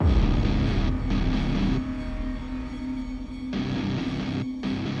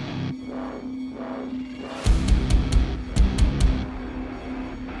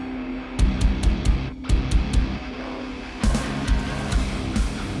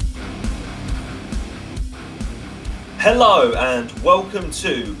Hello and welcome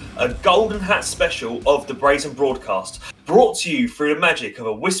to a Golden Hat special of the Brazen Broadcast, brought to you through the magic of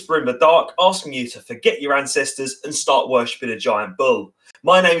a whisper in the dark, asking you to forget your ancestors and start worshipping a giant bull.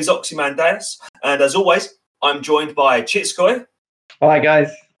 My name is Oxymandeus, and as always, I'm joined by Chitskoy. Hi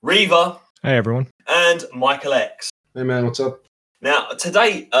guys. Reva. Hey everyone. And Michael X. Hey man, what's up? Now,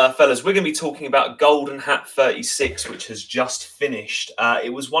 today, fellas, we're going to be talking about Golden Hat 36, which has just finished.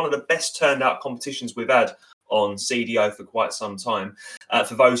 It was one of the best turned out competitions we've had on CDO for quite some time.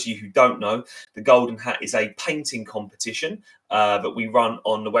 For those of you who don't know, the Golden Hat is a painting competition that we run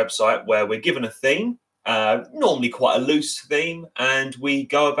on the website where we're given a theme, normally quite a loose theme, and we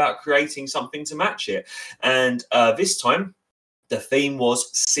go about creating something to match it. And this time, the theme was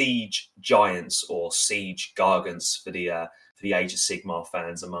Siege Giants or Siege Gargants for the Age of Sigmar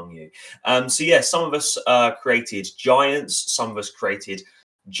fans among you. Some of us created giants, some of us created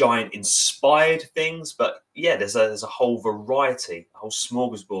giant-inspired things, but there's a whole variety, a whole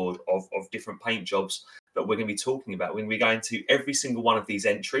smorgasbord of different paint jobs that we're going to be talking about. We're going to be going to every single one of these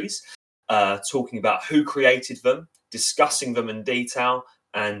entries, talking about who created them, discussing them in detail,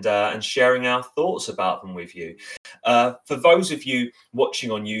 and sharing our thoughts about them with you. For those of you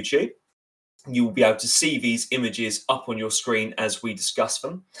watching on YouTube, you will be able to see these images up on your screen as we discuss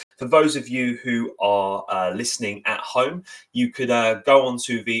them. For those of you who are listening at home, you could go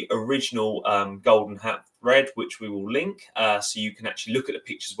onto the original Golden Hat thread, which we will link, so you can actually look at the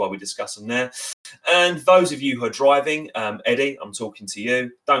pictures while we discuss them there. And those of you who are driving, Eddie, I'm talking to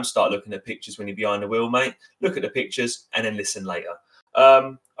you. Don't start looking at pictures when you're behind the wheel, mate. Look at the pictures and then listen later.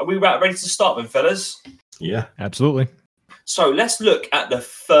 Are we ready to start then, fellas? Yeah, absolutely. So let's look at the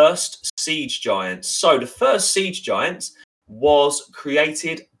first Siege Giant. So the first Siege Giant was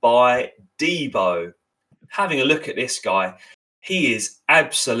created by Debo. Having a look at this guy, he is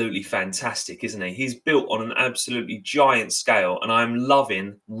absolutely fantastic, isn't he? He's built on an absolutely giant scale, and I'm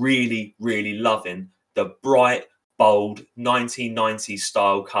really loving the bright, bold 1990s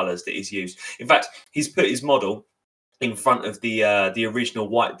style colours that he's used. In fact, he's put his model in front of the original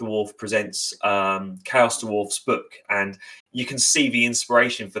White Dwarf Presents Chaos Dwarfs book, and you can see the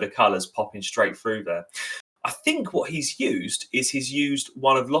inspiration for the colours popping straight through there. I think what he's used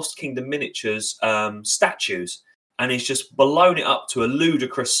one of Lost Kingdom Miniatures statues, and he's just blown it up to a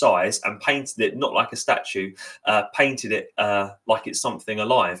ludicrous size and painted it not like a statue, painted it like it's something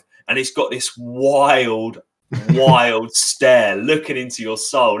alive, and it's got this wild stare looking into your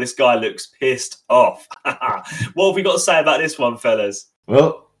soul. This guy looks pissed off. What have we got to say about this one, fellas?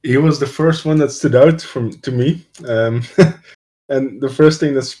 Well, he was the first one that stood out to me. And the first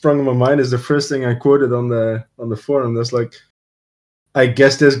thing that sprung in my mind is the first thing I quoted on the forum. That's like, I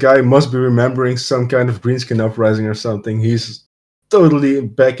guess this guy must be remembering some kind of greenskin uprising or something. He's totally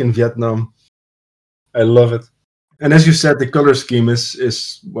back in Vietnam. I love it. And as you said, the color scheme is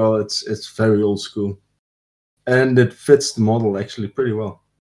it's very old school. And it fits the model actually pretty well.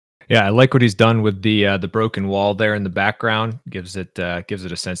 Yeah, I like what he's done with the broken wall there in the background. Gives it a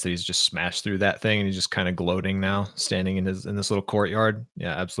sense that he's just smashed through that thing and he's just kind of gloating now, standing in this little courtyard.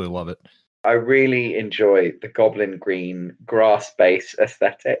 Yeah, absolutely love it. I really enjoy the goblin green grass base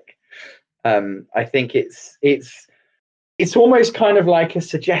aesthetic. I think it's almost kind of like a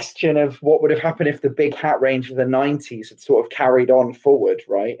suggestion of what would have happened if the Big Hat range of the 90s had sort of carried on forward,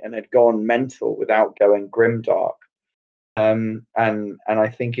 right, and had gone mental without going grimdark. And I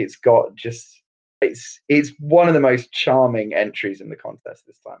think it's one of the most charming entries in the contest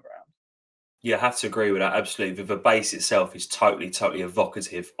this time around. Yeah, I have to agree with that, absolutely. The base itself is totally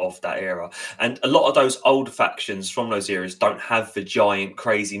evocative of that era. And a lot of those older factions from those eras don't have the giant,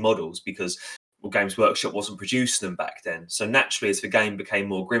 crazy models because Games Workshop wasn't producing them back then. So naturally, as the game became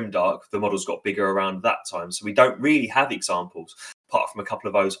more grimdark, the models got bigger around that time. So we don't really have examples, apart from a couple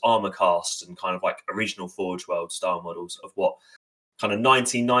of those armor casts and kind of like original Forge World style models of what kind of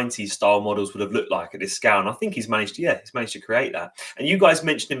 1990s style models would have looked like at this scale. And I think he's managed to create that. And you guys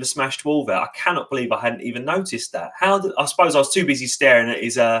mentioned in the smashed wall there, I cannot believe I hadn't even noticed that. I suppose I was too busy staring at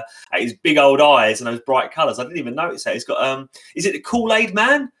his big old eyes and those bright colours. I didn't even notice that. He's got is it the Kool-Aid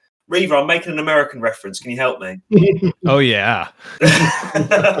Man? Reva, I'm making an American reference. Can you help me? Oh, yeah.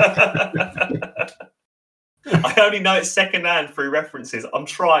 I only know it secondhand through references. I'm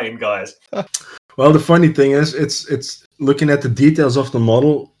trying, guys. Well, the funny thing is, it's looking at the details of the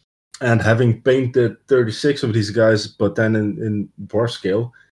model and having painted 36 of these guys, but then in bar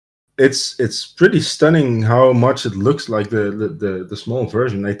scale, it's pretty stunning how much it looks like the small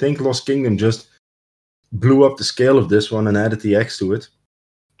version. I think Lost Kingdom just blew up the scale of this one and added the X to it.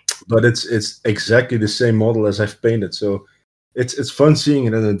 But it's exactly the same model as I've painted, so it's fun seeing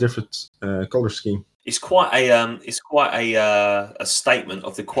it in a different color scheme. It's quite a statement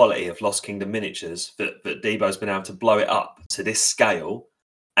of the quality of Lost Kingdom miniatures that Debo's been able to blow it up to this scale,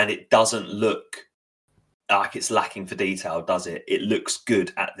 and it doesn't look like it's lacking for detail, does it? It looks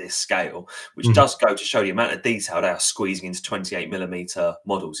good at this scale, which does go to show the amount of detail they are squeezing into 28mm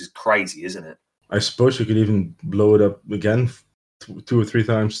models is crazy, isn't it? I suppose you could even blow it up again 2 or 3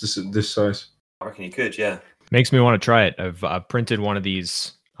 times this size. I reckon you could, yeah. Makes me want to try it. I've printed one of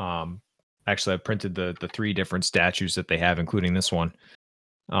these. Actually, I've printed the 3 different statues that they have, including this one.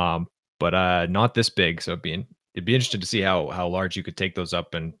 But not this big. So it'd be interesting to see how large you could take those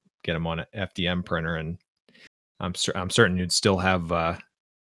up and get them on an FDM printer. And I'm certain you'd still have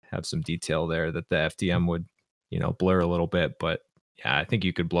some detail there that the FDM would, blur a little bit. But yeah, I think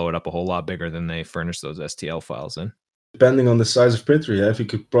you could blow it up a whole lot bigger than they furnish those STL files in. Depending on the size of printer you have, you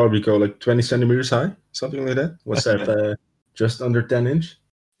could probably go like 20 centimeters high, something like that. What's that? Just under 10 inch?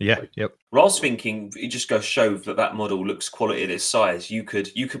 Yeah. Yep. Well, I was thinking it just goes to show that model looks quality at its size. You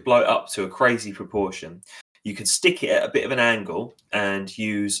could blow it up to a crazy proportion. You could stick it at a bit of an angle and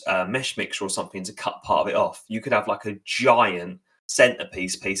use a mesh mixer or something to cut part of it off. You could have like a giant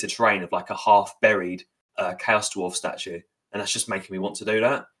centerpiece piece of terrain of like a half buried Chaos Dwarf statue, and that's just making me want to do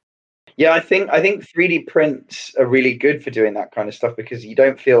that. Yeah, I think 3D prints are really good for doing that kind of stuff because you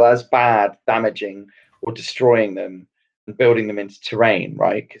don't feel as bad damaging or destroying them and building them into terrain,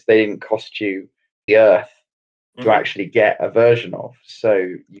 right? Because they didn't cost you the earth to actually get a version of. So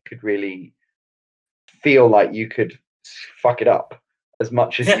you could really feel like you could fuck it up as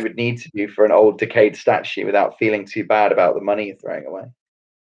much as you would need to do for an old decayed statue without feeling too bad about the money you're throwing away.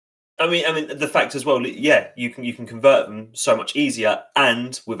 I mean, the fact as well, yeah, you can convert them so much easier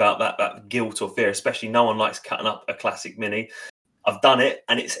and without that guilt or fear. Especially, no one likes cutting up a classic mini. I've done it,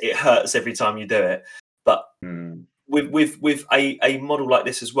 and it hurts every time you do it. But with a model like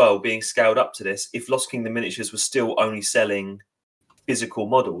this as well, being scaled up to this, if Lost Kingdom Miniatures was still only selling physical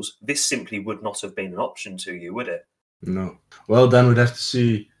models, this simply would not have been an option to you, would it? No. Well, then we'd have to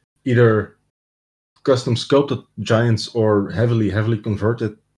see either custom sculpted giants or heavily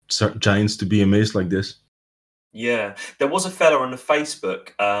converted giants to be amazed like this. Yeah, there was a fella on the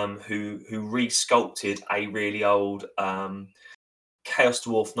Facebook who re-sculpted a really old Chaos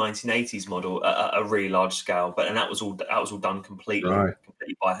Dwarf 1980s model at a really large scale, and that was all done completely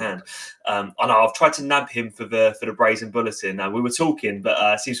by hand. I know I've tried to nab him for the Brazen Bulletin. Now we were talking,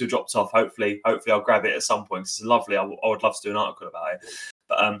 but seems to have dropped off. Hopefully I'll grab it at some point. It's lovely. I would love to do an article about it.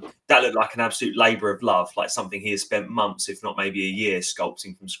 But that looked like an absolute labour of love, like something he has spent months, if not maybe a year,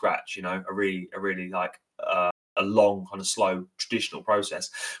 sculpting from scratch. A really like a long kind of slow traditional process.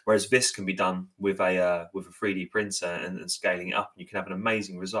 Whereas this can be done with a 3D printer and scaling it up, and you can have an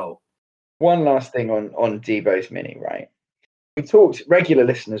amazing result. One last thing on Debo's mini, right? We talked. Regular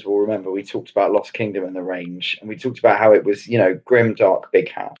listeners will remember we talked about Lost Kingdom and the range, and we talked about how it was, grim, dark, big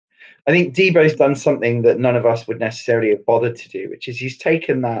hat. I think Debo's done something that none of us would necessarily have bothered to do, which is he's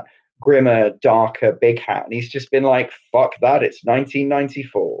taken that grimmer, darker, big hat, and he's just been like, fuck that, it's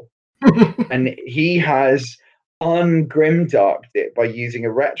 1994. And he has ungrimdarked it by using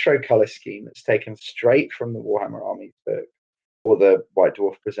a retro color scheme that's taken straight from the Warhammer Armies book, or the White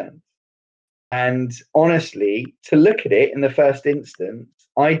Dwarf Presents. And honestly, to look at it in the first instance,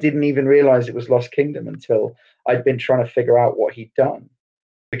 I didn't even realize it was Lost Kingdom until I'd been trying to figure out what he'd done.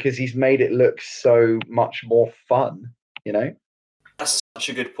 Because he's made it look so much more fun, That's such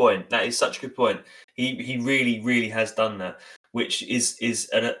a good point. That is such a good point. He really, really has done that, which is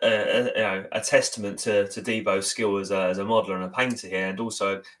a testament to Debo's skill as a modeler and a painter here, and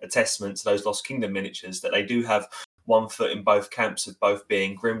also a testament to those Lost Kingdom miniatures that they do have one foot in both camps of both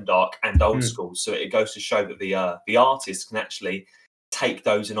being grimdark and old school. So it goes to show that the artist can actually take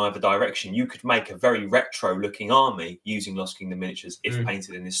those in either direction. You could make a very retro looking army using Lost Kingdom miniatures if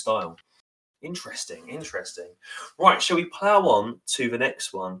painted in this style. Interesting. Right, shall we plow on to the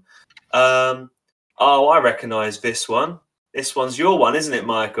next one? I recognize this one. This one's your one, isn't it,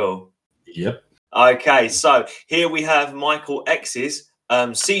 Michael? Yep. Okay, so here we have Michael X's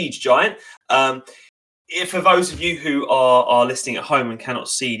Siege Giant. For those of you who are listening at home and cannot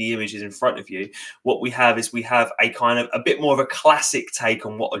see the images in front of you, what we have a kind of a bit more of a classic take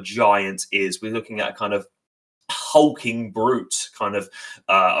on what a giant is. We're looking at a kind of hulking brute kind of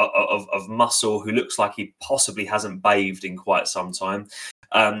muscle who looks like he possibly hasn't bathed in quite some time.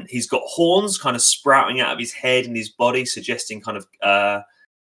 He's got horns kind of sprouting out of his head and his body, suggesting kind of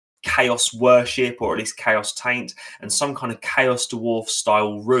chaos worship, or at least chaos taint, and some kind of Chaos Dwarf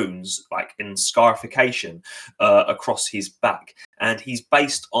style runes like in scarification across his back. And he's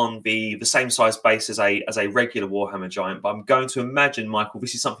based on the same size base as a regular Warhammer giant, but I'm going to imagine, Michael,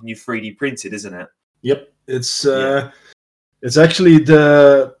 this is something you 3D printed, isn't it? Yep, it's actually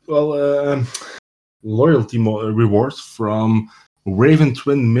the loyalty rewards from Raven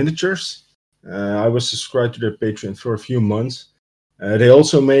Twin Miniatures. I was subscribed to their Patreon for a few months. They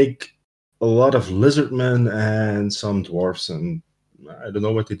also make a lot of lizardmen and some dwarfs, and I don't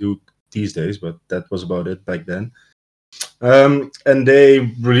know what they do these days, but that was about it back then. And they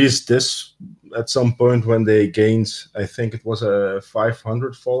released this at some point when they gained, I think it was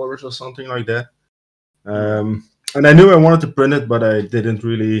 500 followers or something like that. And I knew I wanted to print it, but I didn't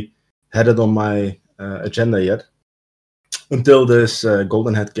really had it on my agenda yet until this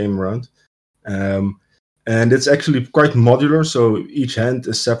Golden Hat came around. And it's actually quite modular, so each hand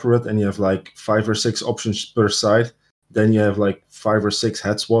is separate, and you have like 5 or 6 options per side. Then you have like 5 or 6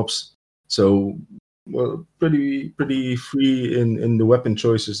 head swaps. So, well, pretty free in the weapon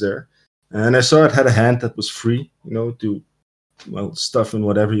choices there. And I saw it had a hand that was free, to stuff in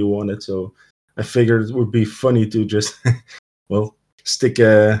whatever you wanted. So I figured it would be funny to just stick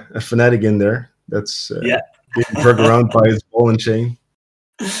a fanatic in there that's being dragged around by its ball and chain.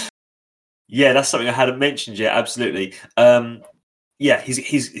 Yeah, that's something I hadn't mentioned yet. Absolutely. He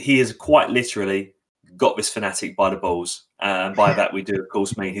has quite literally got this fanatic by the balls, and by that we do, of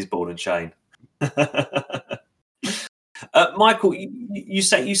course, mean his ball and chain. Michael, you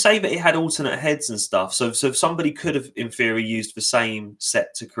say that it had alternate heads and stuff. So if somebody could have, in theory, used the same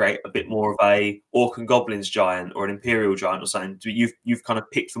set to create a bit more of a Orc and Goblins giant or an Imperial giant or something, you've kind of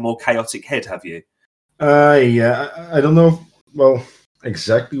picked the more chaotic head, have you? Yeah, I don't know.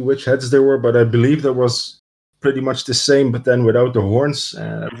 Exactly which heads there were, but I believe there was pretty much the same, but then without the horns.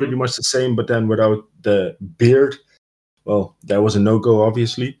 Pretty much the same, but then without the beard. Well, that was a no-go,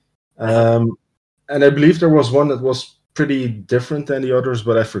 obviously. And I believe there was one that was pretty different than the others,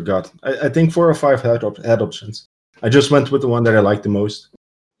 but I forgot. I think 4 or 5 head options. I just went with the one that I liked the most.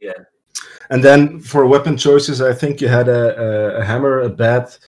 Yeah. And then for weapon choices, I think you had a hammer, a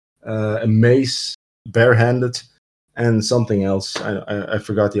bat, a mace, barehanded, and something else. I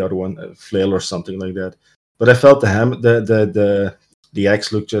forgot the other one, a flail or something like that. But I felt the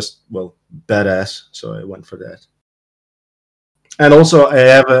axe looked just badass, so I went for that. And also, I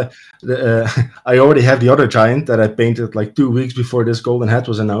have I already have the other giant that I painted like 2 weeks before this Golden Hat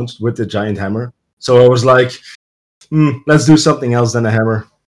was announced with the giant hammer. So I was like, let's do something else than a hammer.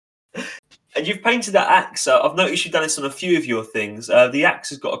 And you've painted that axe. I've noticed you've done this on a few of your things. The axe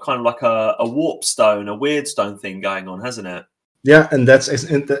has got a kind of like a warp stone, a weird stone thing going on, hasn't it? Yeah, and that's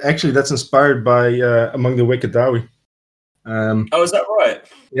inspired by Among the Wicked Dowie. Is that right?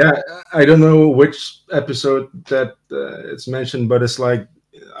 Yeah, I don't know which episode that it's mentioned, but it's like,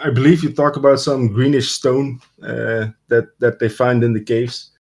 I believe you talk about some greenish stone that they find in the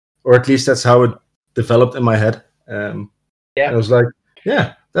caves, or at least that's how it developed in my head. I was like,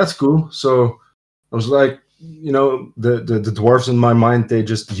 yeah, that's cool. So I was like, the dwarves in my mind, they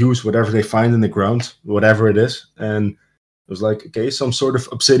just use whatever they find in the ground, whatever it is, and it was like, okay, some sort of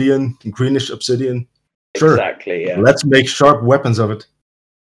obsidian, greenish obsidian. Sure. Exactly. Yeah. Let's make sharp weapons of it,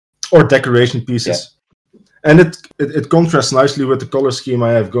 or decoration pieces. Yeah. And it contrasts nicely with the color scheme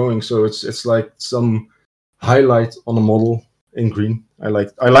I have going. So it's like some highlight on a model in green. I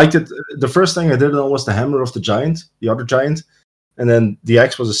liked it. The first thing I did was the hammer of the giant, the other giant, and then the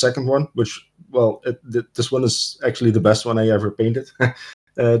axe was the second one. Which this one is actually the best one I ever painted,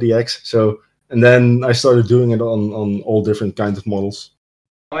 the axe. So. And then I started doing it on all different kinds of models.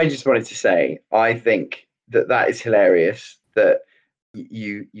 I just wanted to say, I think that is hilarious that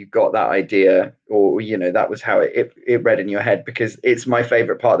you got that idea, or that was how it read in your head, because it's my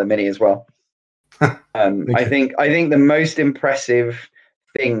favorite part of the mini as well. I think the most impressive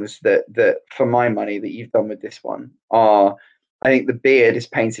things that for my money that you've done with this one are, I think the beard is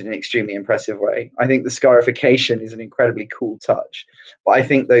painted in an extremely impressive way. I think the scarification is an incredibly cool touch. But I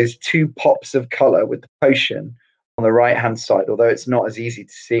think those 2 pops of color with the potion on the right-hand side, although it's not as easy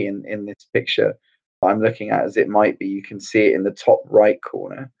to see in this picture I'm looking at as it might be, you can see it in the top right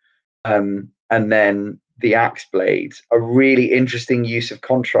corner. And then the axe blades, a really interesting use of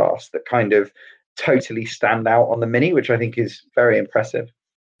contrast that kind of totally stand out on the mini, which I think is very impressive.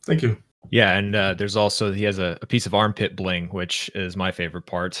 Thank you. Yeah, and there's also, he has a piece of armpit bling, which is my favorite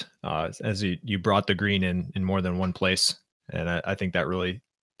part. As you brought the green in more than one place, and I think that really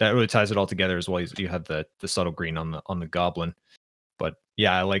ties it all together as well. You have the subtle green on the goblin, but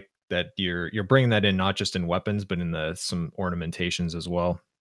yeah, I like that you're bringing that in not just in weapons, but in some ornamentations as well.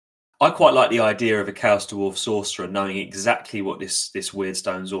 I quite like the idea of a Chaos Dwarf sorcerer knowing exactly what this weird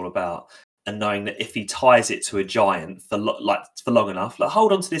stone's all about. and knowing that if he ties it to a giant for long enough, like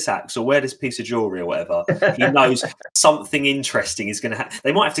hold on to this axe or wear this piece of jewelry or whatever, he knows something interesting is going to happen.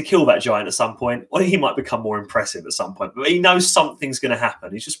 They might have to kill that giant at some point, or he might become more impressive at some point. But he knows something's going to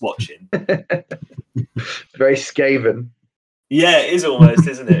happen. He's just watching. Very Skaven. Yeah, it is almost,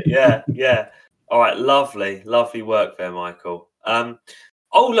 isn't it? Yeah, yeah. All right, lovely work there, Michael.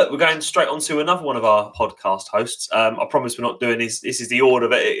 Oh, look, we're going straight on to another one of our podcast hosts. I promise we're not doing this. This is the order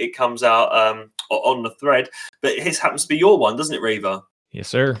that it comes out on the thread. But this happens to be your one, doesn't it, Reaver? Yes,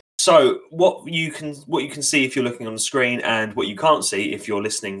 sir. So what you can see if you're looking on the screen, and what you can't see if you're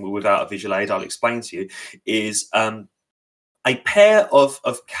listening without a visual aid, I'll explain to you, is a pair of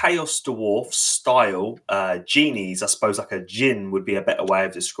Chaos Dwarf style genies. I suppose like a djinn would be a better way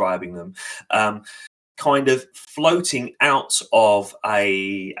of describing them. Kind of floating out of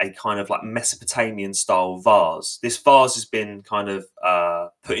a kind of like Mesopotamian style vase. This vase has been kind of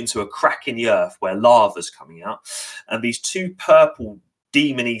put into a crack in the earth where lava's coming out, and these two purple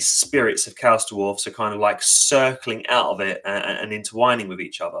demony spirits of Chaos Dwarfs are kind of like circling out of it and intertwining with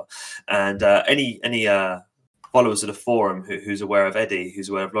each other. And any followers of the forum who's aware of Eddie, who's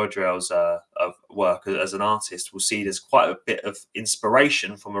aware of Lodriel's of work as an artist, will see there's quite a bit of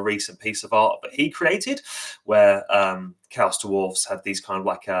inspiration from a recent piece of art that he created, where Chaos Dwarfs have these kind of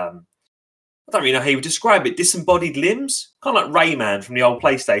like I don't really know how you would describe it, disembodied limbs, kind of like Rayman from the old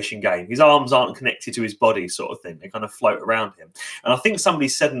PlayStation game. His arms aren't connected to his body, sort of thing. They kind of float around him. And I think somebody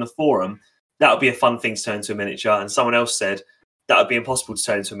said in the forum that would be a fun thing to turn into a miniature, and someone else said that would be impossible to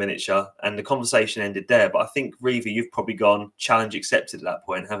turn into a miniature, and the conversation ended there. But I think, Reaver, you've probably gone challenge accepted at that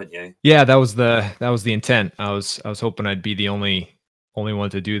point, haven't you? Yeah, that was the intent. I was hoping I'd be the only one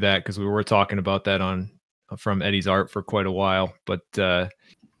to do that, because we were talking about that from Eddie's art for quite a while. But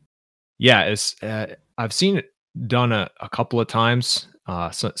yeah, it's I've seen it done a couple of times.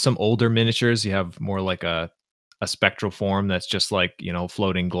 Some older miniatures, you have more like a spectral form that's just like,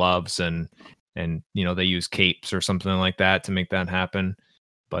 floating gloves and they use capes or something like that to make that happen.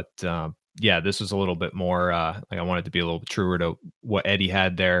 But yeah, this was a little bit more like I wanted to be a little bit truer to what Eddie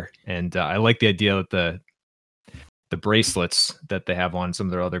had there. And I like the idea that the bracelets that they have on some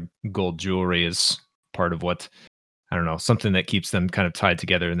of their other gold jewelry is part of what, I don't know, something that keeps them kind of tied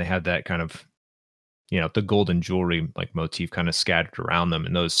together. And they have that kind of, the golden jewelry like motif kind of scattered around them.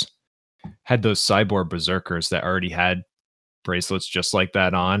 And those cyborg berserkers that already had bracelets just like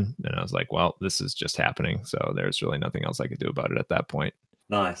that on. And I was like, well, this is just happening. So there's really nothing else I could do about it at that point.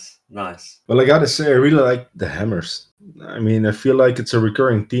 Nice. Well, I gotta say, I really like the hammers. I mean, I feel like it's a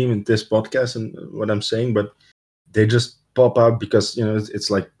recurring theme in this podcast and what I'm saying, but they just pop out because, it's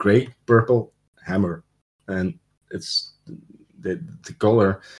like gray, purple, hammer. And it's the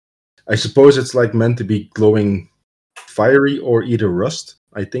color. I suppose it's like meant to be glowing fiery or either rust.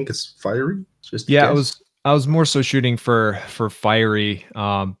 I think it's fiery. Just yeah, I was more so shooting for fiery.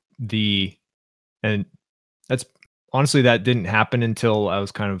 And that's honestly, that didn't happen until I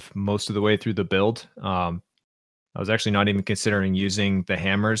was kind of most of the way through the build. I was actually not even considering using the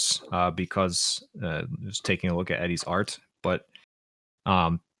hammers because just taking a look at Eddie's art. But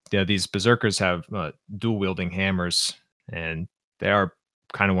yeah, these berserkers have dual wielding hammers, and they are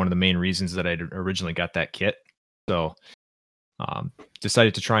kind of one of the main reasons that I originally got that kit. So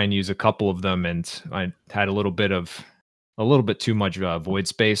decided to try and use a couple of them, and I had a little bit too much void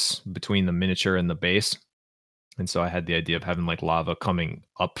space between the miniature and the base. And so I had the idea of having like lava coming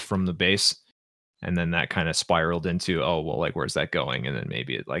up from the base, and then that kind of spiraled into, oh, well, like, where's that going? And then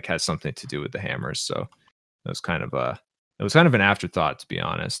maybe it like has something to do with the hammers. So it was kind of an afterthought, to be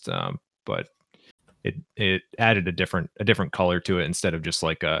honest. But it added a different color to it instead of just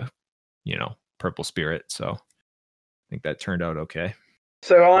like a, purple spirit. So I think that turned out okay.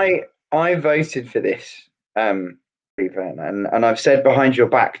 So I voted for this, and I've said behind your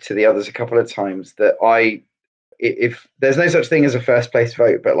back to the others a couple of times that if there's no such thing as a first place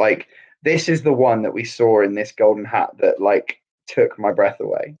vote, but like this is the one that we saw in this golden hat that like took my breath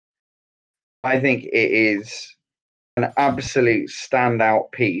away. I think it is an absolute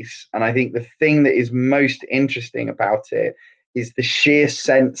standout piece, and I think the thing that is most interesting about it is the sheer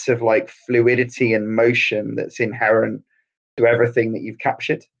sense of like fluidity and motion that's inherent to everything that you've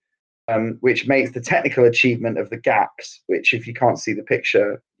captured, which makes the technical achievement of the gaps, which if you can't see the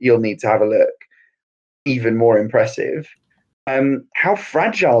picture, you'll need to have a look, even more impressive. How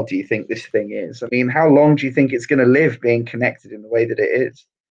fragile do you think this thing is? I mean, how long do you think it's going to live being connected in the way that it is?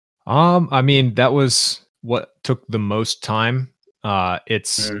 I mean, that was what took the most time.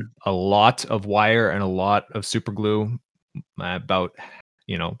 It's a lot of wire and a lot of super glue, about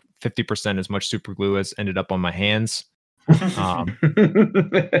 50% as much super glue as ended up on my hands. um,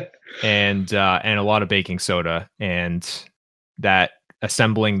 and a lot of baking soda, and that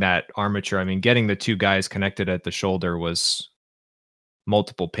assembling that armature. I mean, getting the two guys connected at the shoulder was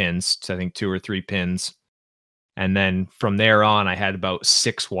multiple pins. I think 2 or 3 pins. And then from there on, I had about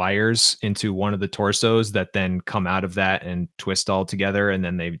 6 wires into one of the torsos that then come out of that and twist all together, and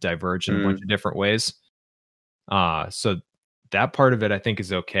then they diverge in a bunch of different ways. So that part of it, I think,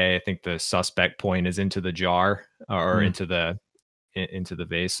 is okay. I think the suspect point is into the jar or into the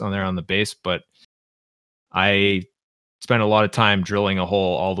vase on there on the base, but I spent a lot of time drilling a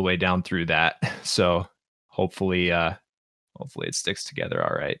hole all the way down through that. So hopefully it sticks together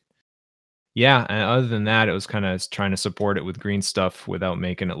all right. Yeah, and other than that, it was kind of trying to support it with green stuff without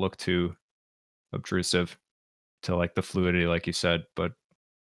making it look too obtrusive to like the fluidity, like you said. But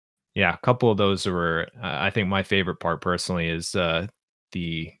yeah, a couple of those were. I think my favorite part personally is the.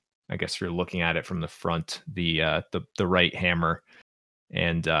 I guess if you're looking at it from the front, the right hammer,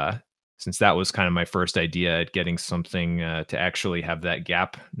 and since that was kind of my first idea at getting something to actually have that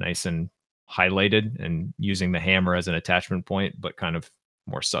gap nice and highlighted, and using the hammer as an attachment point, but kind of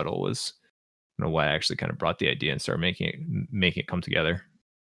more subtle was. I don't know why I actually kind of brought the idea and started making it come together.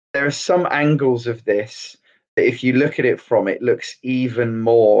 There are some angles of this that if you look at it from, it looks even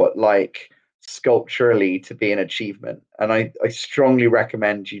more like sculpturally to be an achievement. And I strongly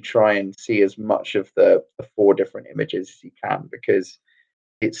recommend you try and see as much of the 4 different images as you can, because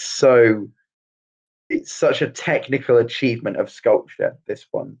it's such a technical achievement of sculpture, this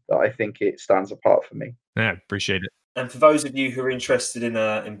one, that I think it stands apart for me. Yeah, appreciate it. And for those of you who are interested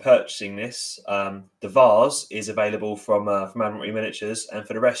in purchasing this, the vase is available from Admiralty Miniatures, and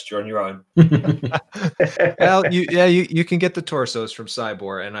for the rest, you're on your own. Well, you can get the torsos from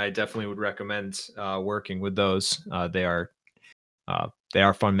Cybor, and I definitely would recommend working with those. They are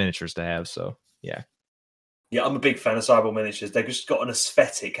fun miniatures to have. So yeah. Yeah, I'm a big fan of Cybor miniatures. They've just got an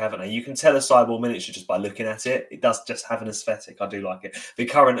aesthetic, haven't they? You can tell a Cybor miniature just by looking at it. It does just have an aesthetic. I do like it. The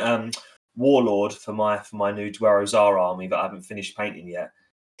current Warlord for my new Dwaro Zar army that I haven't finished painting yet.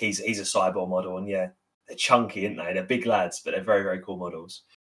 He's a Cybor model, and yeah, they're chunky, aren't they? They're big lads, but they're very, very cool models.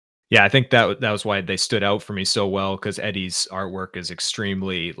 Yeah, I think that was why they stood out for me so well, because Eddie's artwork is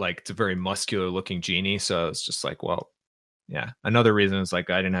extremely it's a very muscular looking genie. So it's just like, well, yeah. Another reason is I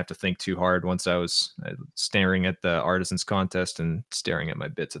didn't have to think too hard once I was staring at the Artisans contest and staring at my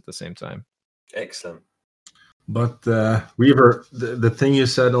bits at the same time. Excellent. But Weaver, the thing you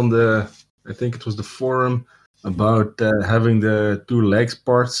said on I think it was the forum about having the 2 legs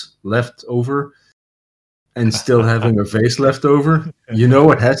parts left over and still having a vase left over, you know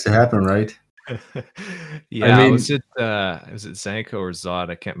what has to happen, right? Yeah, I mean, was it Zanko or Zod?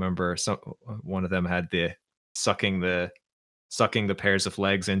 I can't remember. One of them had the sucking the pairs of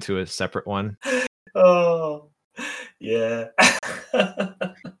legs into a separate one. Oh, yeah. I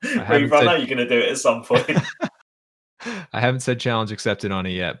know you're going to do it at some point. I haven't said challenge accepted on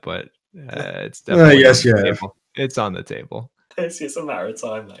it yet, but it's definitely yes, on the table. It's on the table. It's a matter of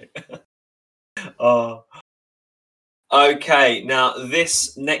time, mate. Okay, now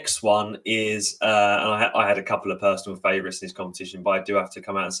this next one is, and I had a couple of personal favourites in this competition, but I do have to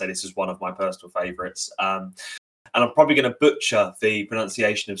come out and say this is one of my personal favourites. And I'm probably going to butcher the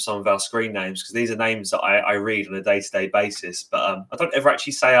pronunciation of some of our screen names, because these are names that I read on a day-to-day basis, but I don't ever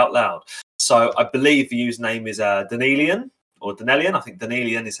actually say out loud. So I believe the username is Danelian, or Danelian. I think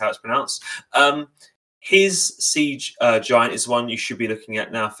Danelian is how it's pronounced. His siege giant is one you should be looking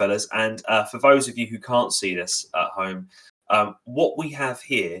at now, fellas. And for those of you who can't see this at home, what we have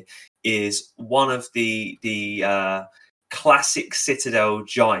here is one of the classic Citadel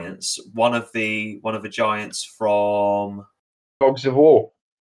giants. One of the giants from Dogs of War.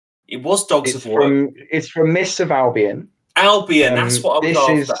 It was Dogs of War. It's from Mists of Albion. Albion, that's what I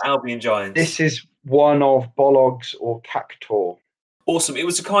was after. Albion giants. This is one of Bolog's or Cactor. Awesome. It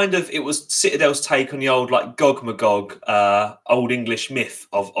was Citadel's take on the old Gog Magog, old English myth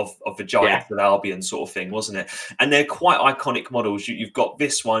of the giants of Albion sort of thing, wasn't it? And they're quite iconic models. You've got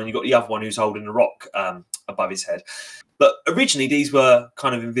this one, and you've got the other one who's holding a rock above his head. But originally, these were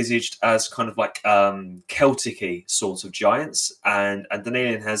kind of envisaged as kind of Celtic-y sort of giants, and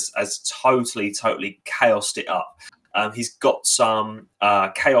Danelian has totally chaosed it up. He's got some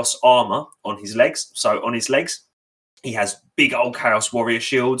chaos armor on his legs. So on his legs, he has big old Chaos Warrior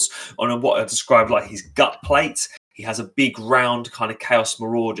shields on what I described like his gut plate. He has a big round kind of Chaos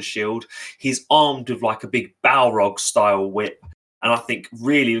Marauder shield. He's armed with a big Balrog style whip. And I think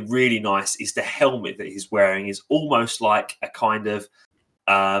really, really nice is the helmet that he's wearing. Is almost like a kind of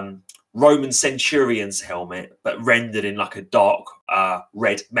Roman centurion's helmet, but rendered in a dark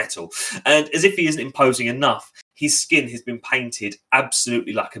red metal. And as if he isn't imposing enough, his skin has been painted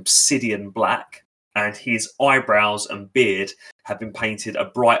absolutely like obsidian black, and his eyebrows and beard have been painted a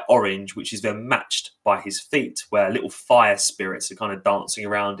bright orange, which is then matched by his feet, where little fire spirits are kind of dancing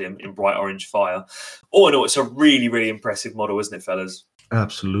around him in bright orange fire. All in all, it's a really, really impressive model, isn't it, fellas?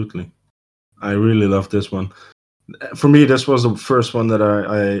 Absolutely. I really love this one. For me, this was the first one that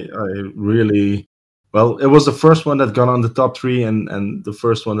I really... Well, it was the first one that got on the top 3 and the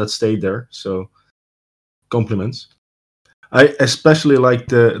first one that stayed there. So, compliments. I especially like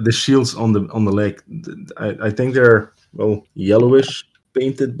the shields on the leg. I think they're, well, yellowish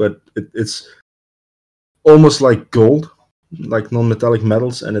painted, but it's almost like gold, like non-metallic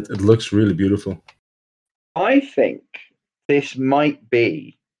metals, and it looks really beautiful. I think this might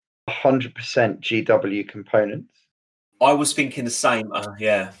be 100% GW components. I was thinking the same.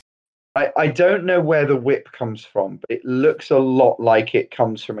 Yeah. I don't know where the whip comes from, but it looks a lot like it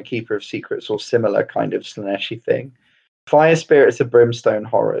comes from a Keeper of Secrets or similar kind of Slaaneshi thing. Fire Spirits are Brimstone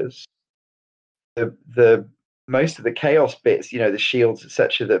Horrors. The most of the Chaos bits, the shields,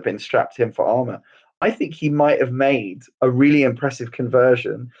 etc., that have been strapped in for armor. I think he might have made a really impressive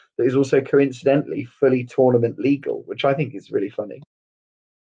conversion that is also coincidentally fully tournament legal, which I think is really funny.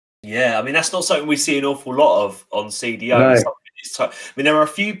 Yeah, I mean, that's not something we see an awful lot of on CDO. No. I mean, there are a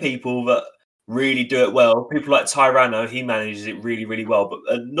few people that really do it well. People like Tyranno, he manages it really, really well.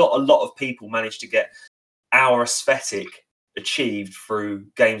 But not a lot of people manage to get our aesthetic achieved through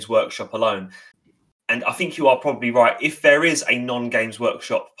Games Workshop alone. And I think you are probably right. If there is a non-Games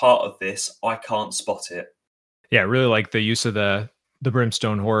Workshop part of this, I can't spot it. Yeah, I really like the use of the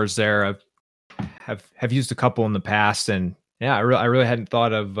Brimstone Horrors there. Have used a couple in the past, and yeah, I really hadn't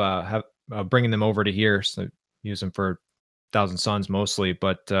thought of bringing them over to here. So use them for Thousand Suns mostly,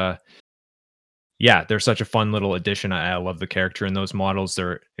 but yeah, they're such a fun little addition. I love the character in those models.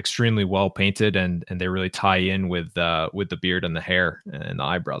 They're extremely well painted, and they really tie in with the beard and the hair and the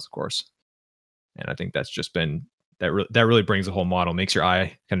eyebrows, of course. And I think that's just been that really brings the whole model, makes your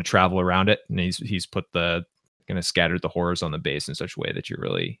eye kind of travel around it, and he's put the kind of scattered the horrors on the base in such a way that you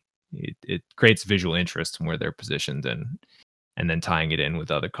really it creates visual interest in where they're positioned and then tying it in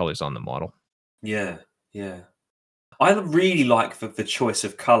with other colors on the model. Yeah. I really like the choice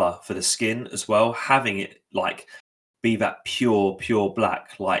of color for the skin as well, having it like be that pure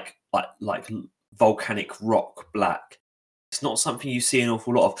black, like volcanic rock black. It's not something you see an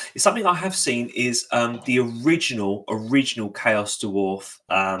awful lot of. It's something I have seen is the original Chaos Dwarf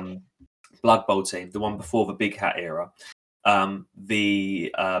Blood Bowl team, the one before the Big Hat era.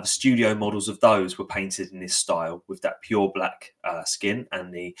 The studio models of those were painted in this style with that pure black skin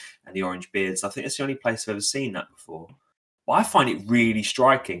and the orange beards. I think it's the only place I've ever seen that before. But I find it really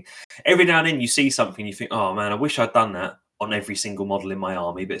striking. Every now and then you see something, you think, oh man, I wish I'd done that on every single model in my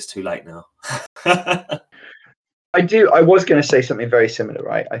army, but it's too late now. I was going to say something very similar,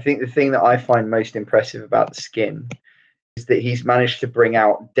 right? I think the thing that I find most impressive about the skin is that he's managed to bring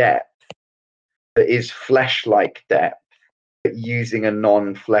out depth that is flesh-like depth, but using a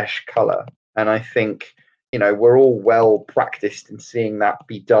non-flesh color. And I think, we're all well practiced in seeing that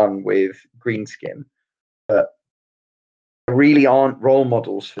be done with Greenskin, but there really aren't role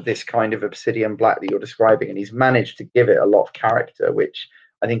models for this kind of obsidian black that you're describing. And he's managed to give it a lot of character, which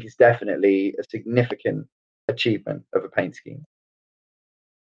I think is definitely a significant achievement of a paint scheme.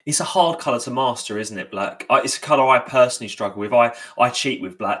 It's a hard colour to master, isn't it, black? It's a colour I personally struggle with. I cheat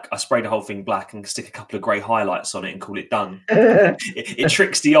with black. I spray the whole thing black and stick a couple of grey highlights on it and call it done. it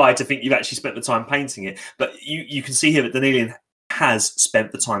tricks the eye to think you've actually spent the time painting it. But you can see here that Danielian has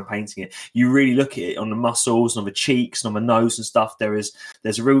spent the time painting it. You really look at it on the muscles, on the cheeks, on the nose and stuff. There's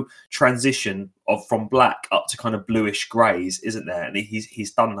a real transition from black up to kind of bluish greys, isn't there? And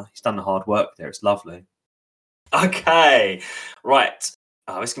he's done the hard work there. It's lovely. Okay, right.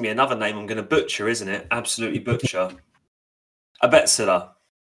 Oh, this can be another name I'm going to butcher, isn't it? Absolutely butcher. A bet sitter.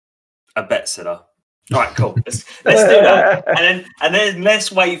 All right, cool. Let's do that, and then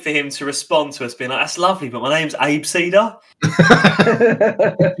let's wait for him to respond to us, being like, "That's lovely, but my name's Abe Cedar."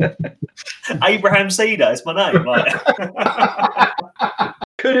 Abraham Cedar is my name. Like.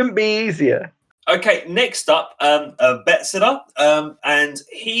 Couldn't be easier. Okay, next up, a bet sitter, and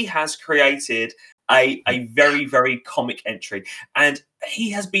he has created a very, very comic entry. And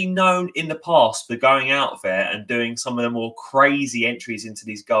he has been known in the past for going out there and doing some of the more crazy entries into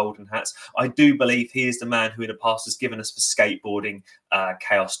these golden hats. I do believe he is the man who in the past has given us the skateboarding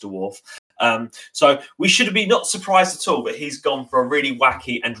Chaos Dwarf. So we should be not surprised at all that he's gone for a really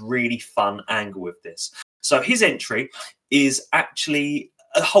wacky and really fun angle with this. So his entry is actually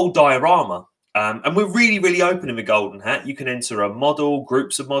a whole diorama And we're really, really open in the Golden Hat. You can enter a model,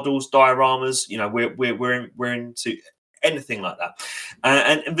 groups of models, dioramas. You know, we're into anything like that.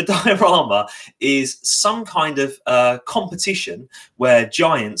 And the diorama is some kind of competition where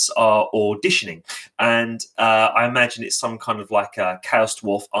giants are auditioning, and I imagine it's some kind of like a Chaos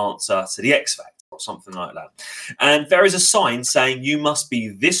Dwarf answer to the X Factor or something like that. And there is a sign saying you must be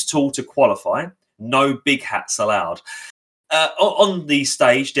this tall to qualify. No big hats allowed. On the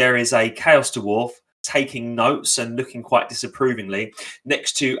stage, there is a Chaos Dwarf taking notes and looking quite disapprovingly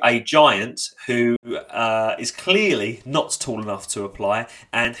next to a giant who is clearly not tall enough to apply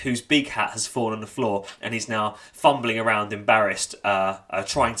and whose big hat has fallen on the floor and is now fumbling around embarrassed,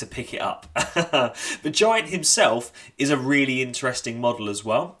 trying to pick it up. The giant himself is a really interesting model as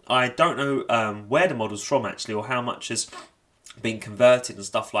well. I don't know where the model's from actually, or how much has been converted and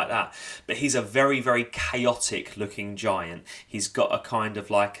stuff like that, but he's a very, very chaotic looking giant. He's got a kind of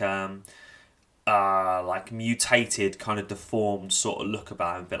like mutated, kind of deformed sort of look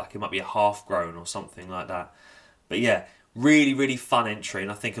about him, a bit like it might be a half grown or something like that. But yeah, really, really fun entry,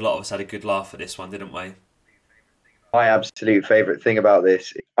 and I think a lot of us had a good laugh at this one, didn't we? My absolute favorite thing about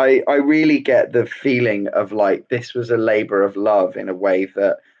this, I really get the feeling of like this was a labor of love in a way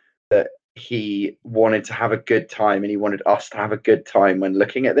that he wanted to have a good time and he wanted us to have a good time when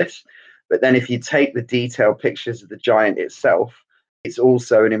looking at this. But then if you take the detailed pictures of the giant itself, it's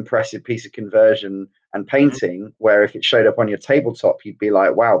also an impressive piece of conversion and painting where if it showed up on your tabletop, you'd be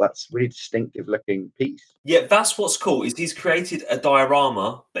like, wow, that's a really distinctive looking piece. Yeah, that's what's cool, is he's created a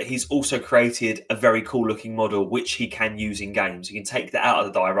diorama, but he's also created a very cool looking model, which he can use in games. He can take that out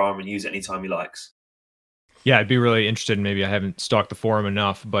of the diorama and use it anytime he likes. Yeah, I'd be really interested. Maybe I haven't stalked the forum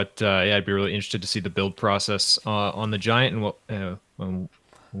enough, but yeah, I'd be really interested to see the build process on the giant and what,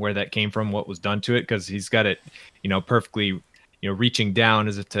 where that came from, what was done to it, because he's got it, perfectly, reaching down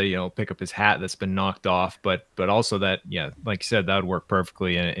as if to pick up his hat that's been knocked off, but also that, yeah, like you said, that would work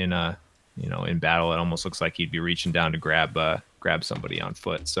perfectly in battle. It almost looks like he'd be reaching down to grab somebody on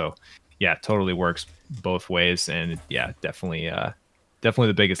foot. So yeah, totally works both ways, and yeah, definitely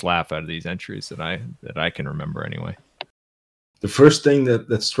the biggest laugh out of these entries that I can remember anyway. The first thing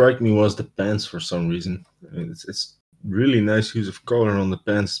that struck me was the pants for some reason. I mean, it's really nice use of color on the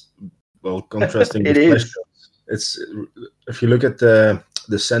pants, while contrasting it with flesh is. tones. It's, if you look at the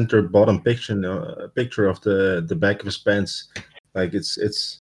center bottom picture of the back of his pants, like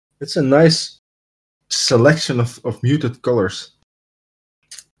it's a nice selection of muted colors.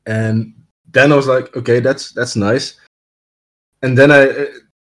 And then I was like, okay, that's nice. And then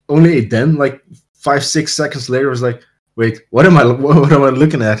like 5-6 seconds later, I was like, wait, what am I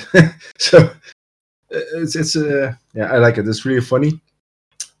looking at? So it's I like it. It's really funny,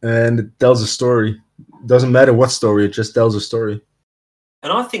 and it tells a story. It doesn't matter what story, it just tells a story.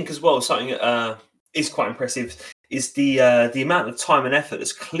 And I think as well, something that is quite impressive is the amount of time and effort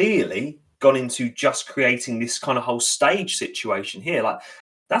that's clearly gone into just creating this kind of whole stage situation here. Like,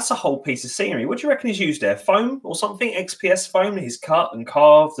 that's a whole piece of scenery. What do you reckon he's used there? Foam or something? XPS foam that he's cut and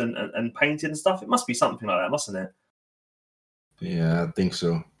carved and painted and stuff? It must be something like that, mustn't it? Yeah, I think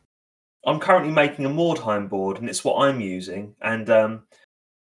so. I'm currently making a Mordheim board, and it's what I'm using. And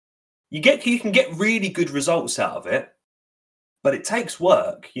you can get really good results out of it, but it takes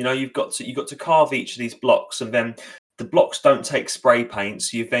work. You've got to carve each of these blocks, and then the blocks don't take spray paint,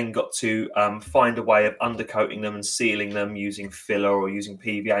 so you've then got to find a way of undercoating them and sealing them using filler or using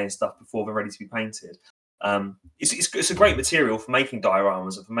PVA and stuff before they're ready to be painted. It's a great material for making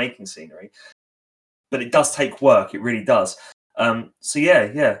dioramas and for making scenery, but it does take work. It really does. So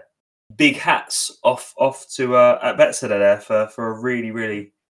yeah, big hats off to at Betsy there for a really,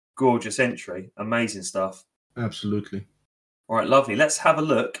 really gorgeous entry. Amazing stuff. Absolutely. All right, lovely. Let's have a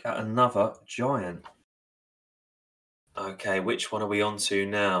look at another giant. Okay, which one are we on to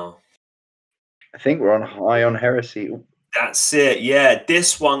now? I think we're on High on Heresy. That's it. Yeah,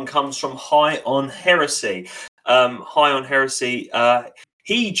 this one comes from High on Heresy. High on Heresy,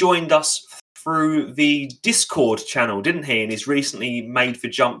 he joined us through the Discord channel, didn't he? And he's recently made the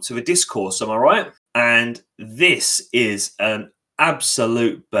jump to a discourse, am I right? And this is an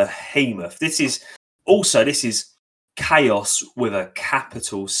absolute behemoth. This is chaos with a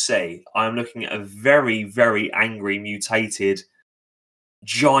capital C. I'm looking at a very, very angry, mutated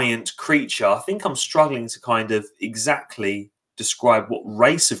giant creature. I think I'm struggling to kind of exactly describe what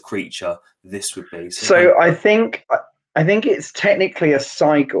race of creature this would be. So I think it's technically a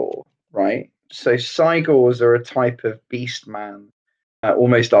Cygor, right? So Cygors are a type of beastman,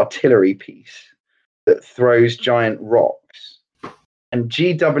 almost artillery piece that throws giant rocks. And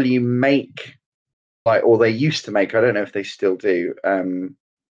GW make, or they used to make, I don't know if they still do,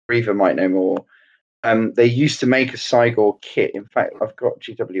 Reaver might know more. They used to make a Cygor kit. In fact, I've got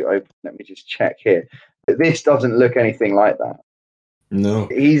GW open. Let me just check here. But this doesn't look anything like that. No.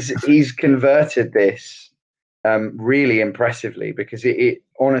 He's converted this really impressively, because it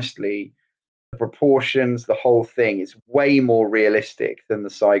honestly, the proportions, the whole thing is way more realistic than the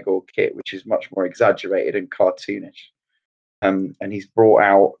Cygor kit, which is much more exaggerated and cartoonish. And he's brought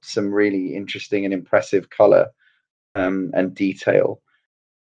out some really interesting and impressive color and detail.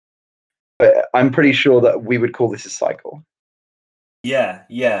 But I'm pretty sure that we would call this a Cygor.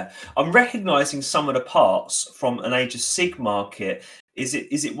 Yeah. I'm recognizing some of the parts from an Age of Sigmar kit. Is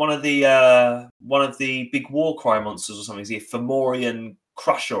it one of the big Warcry monsters or something? Is it a Fomorian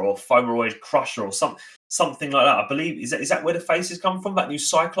Crusher or Fomoroid Crusher or something like that? I believe is that where the faces come from? That new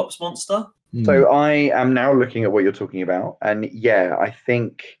Cyclops monster? So I am now looking at what you're talking about, and yeah, I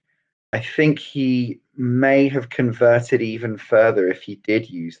think he may have converted even further if he did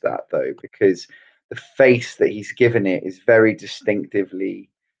use that, though, because the face that he's given it is very distinctively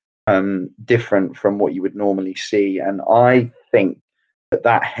different from what you would normally see, and I think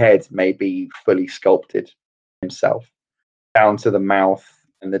that head may be fully sculpted himself down to the mouth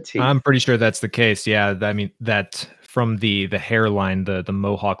and the teeth. I'm pretty sure that's the case. Yeah, I mean that from the hairline, the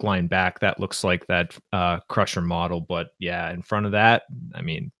mohawk line back, that looks like that Crusher model. But yeah, in front of that, I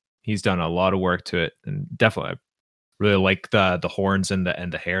mean, he's done a lot of work to it, and definitely, I really like the horns and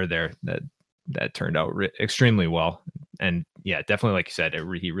the hair there. That turned out extremely well, and yeah, definitely, like you said,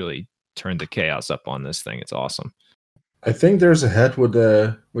 he really turned the chaos up on this thing. It's awesome. I think there's a head with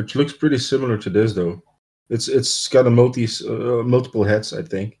which looks pretty similar to this though. It's got multiple heads, I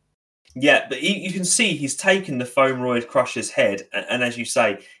think. Yeah, but you can see he's taken the Fomoroid Crusher's head, and as you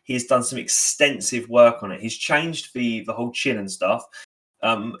say, he's done some extensive work on it. He's changed the whole chin and stuff.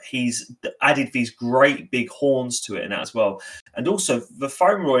 He's added these great big horns to it and that as well. And also, the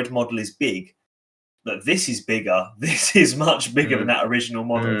Fomoroid model is big, but this is bigger. This is much bigger than that original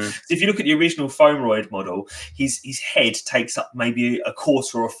model. So if you look at the original Fomoroid model, his head takes up maybe a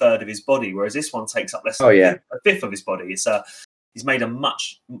quarter or a third of his body, whereas this one takes up less than a fifth of his body. He's made a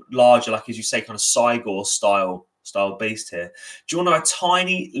much larger, like as you say, kind of Cygor style beast here. Do you want to know a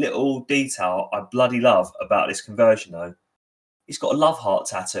tiny little detail I bloody love about this conversion though? He's got a love heart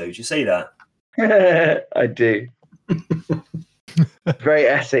tattoo. Do you see that? I do. Very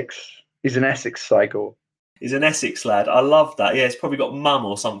Essex. He's an Essex Cygor. He's an Essex lad. I love that. Yeah, it's probably got mum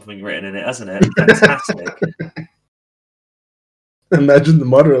or something written in it, hasn't it? Fantastic. Imagine the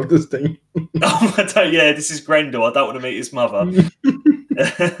mother of this thing. Yeah, this is Grendel. I don't want to meet his mother.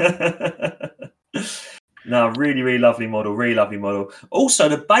 No, really, really lovely model. Really lovely model. Also,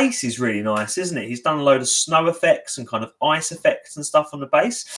 the base is really nice, isn't it? He's done a load of snow effects and kind of ice effects and stuff on the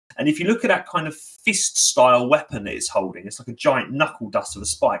base. And if you look at that kind of fist-style weapon that it's holding, it's like a giant knuckle duster with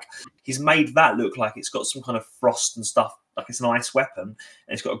a spike. He's made that look like it's got some kind of frost and stuff, like it's an ice weapon. And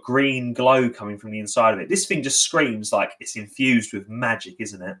it's got a green glow coming from the inside of it. This thing just screams like it's infused with magic,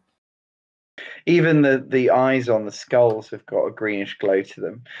 isn't it? Even the eyes on the skulls have got a greenish glow to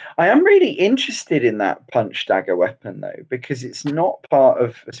them. I am really interested in that punch dagger weapon though, because it's not part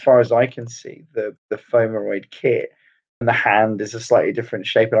of, as far as I can see, the Fomoroid kit, and the hand is a slightly different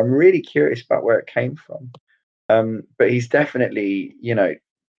shape. And I'm really curious about where it came from. But he's definitely,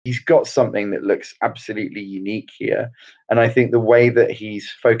 he's got something that looks absolutely unique here. And I think the way that he's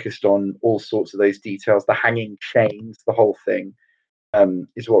focused on all sorts of those details, the hanging chains, the whole thing,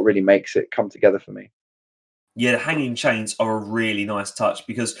 is what really makes it come together for me. Yeah, the hanging chains are a really nice touch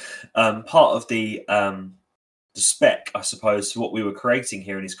because part of the spec, I suppose, for what we were creating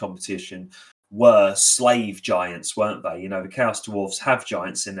here in this competition were slave giants, weren't they? The Chaos Dwarves have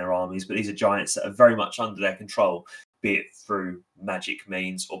giants in their armies, but these are giants that are very much under their control, be it through magic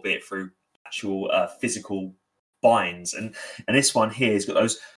means or be it through actual physical binds. And this one here has got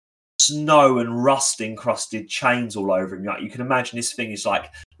those snow and rust encrusted chains all over him. You can imagine this thing is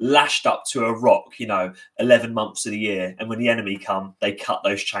like lashed up to a rock, 11 months of the year. And when the enemy come, they cut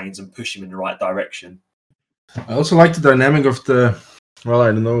those chains and push him in the right direction. I also like the dynamic of I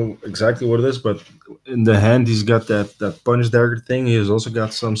don't know exactly what it is, but in the hand he's got that punch dagger thing. He has also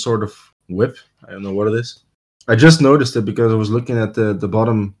got some sort of whip. I don't know what it is. I just noticed it because I was looking at the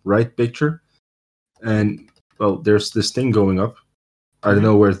bottom right picture, and there's this thing going up. I don't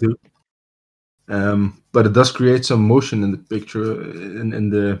know where to. But it does create some motion in the picture,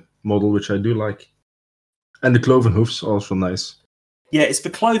 in the model, which I do like. And the cloven hoofs also nice. Yeah, it's the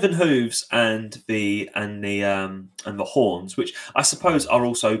cloven hooves and the horns, which I suppose are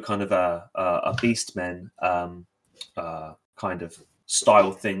also kind of a Beastmen kind of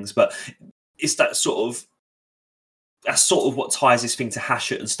style things. But it's that sort of that's sort of what ties this thing to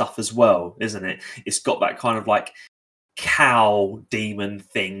Hachette and stuff as well, isn't it? It's got that kind of like cow demon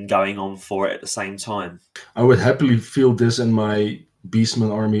thing going on for it at the same time. I would happily field this in my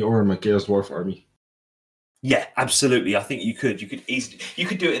Beastman army or my Chaos Dwarf army. Yeah, absolutely. I think you could easily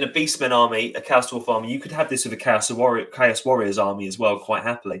do it in a Beastman army, a Chaos Dwarf army. You could have this with a Chaos Warriors army as well, quite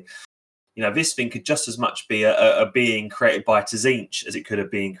happily. You know, this thing could just as much be a being created by Tzeentch as it could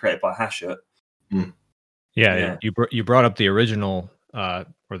have been created by Hachette. Yeah. You brought up the original or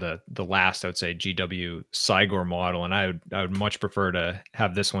the last, I would say, GW Cygor model, and I would much prefer to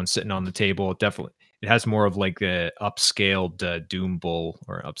have this one sitting on the table. Definitely, it has more of like a upscaled Doom Bull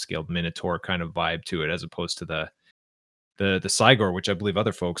or upscaled Minotaur kind of vibe to it, as opposed to the Cygor, which I believe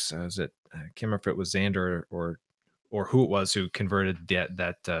other folks, I can't remember if it was Xander or who it was who converted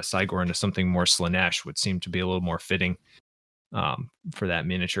that Cygor into something more Slaanesh, would seem to be a little more fitting for that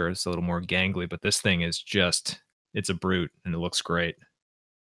miniature. It's a little more gangly, but this thing is it's a brute and it looks great.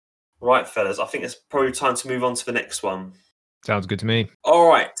 Right, fellas, I think it's probably time to move on to the next one. Sounds good to me. All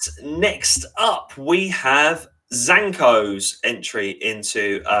right, next up we have Zanko's entry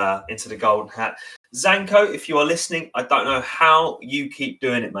into the Golden Hat. Zanko, if you are listening, I don't know how you keep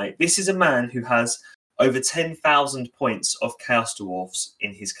doing it, mate. This is a man who has over 10,000 points of Chaos Dwarfs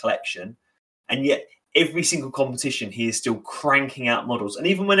in his collection, and yet every single competition he is still cranking out models. And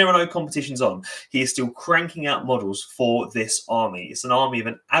even when there are no competitions on, he is still cranking out models for this army. It's an army of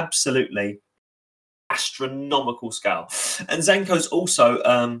an absolutely astronomical scale. And Zanko's also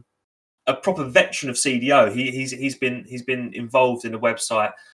a proper veteran of CDO. He's been involved in the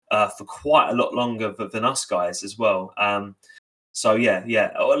website for quite a lot longer than us guys as well. So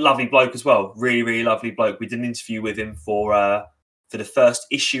yeah, a lovely bloke as well. Really, really lovely bloke. We did an interview with him for the first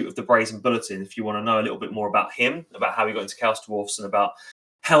issue of the Brazen Bulletin. If you want to know a little bit more about him, about how he got into Chaos Dwarfs, and about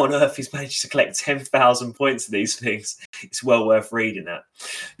how on earth he's managed to collect 10,000 points of these things, it's well worth reading that.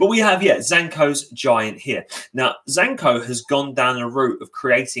 But we have, Zanko's Giant here. Now, Zanko has gone down the route of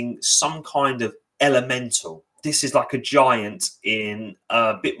creating some kind of elemental. This is like a giant in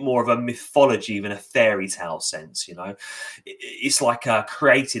a bit more of a mythology than a fairy tale sense, you know. It's like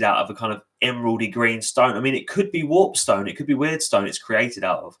created out of a kind of emeraldy green stone. I mean, it could be warp stone, it could be weird stone it's created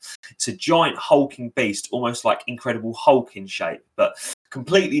out of. It's a giant hulking beast, almost like Incredible Hulk in shape, but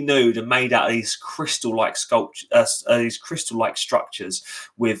completely nude and made out of these crystal-like these crystal-like structures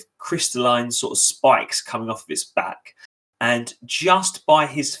with crystalline sort of spikes coming off of its back. And just by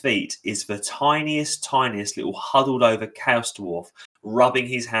his feet is the tiniest little huddled over Chaos Dwarf, rubbing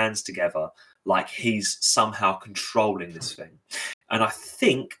his hands together like he's somehow controlling this thing. And I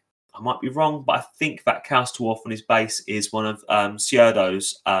think, I might be wrong, but I think that Chaos Dwarf on his base is one of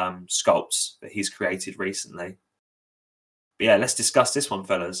Cierdo's sculpts that he's created recently. But yeah, let's discuss this one,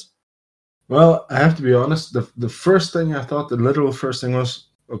 fellas. Well, I have to be honest, the first thing I thought, the literal first thing was,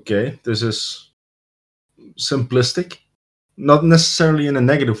 okay, this is simplistic. Not necessarily in a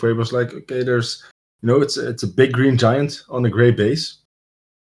negative way, but it was like, okay, there's, it's a big green giant on a gray base.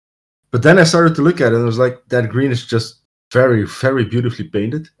 But then I started to look at it and it was like, that green is just very, very beautifully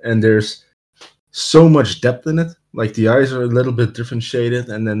painted. And there's so much depth in it. Like the eyes are a little bit different shaded.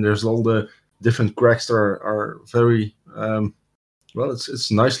 And then there's all the different cracks that are very,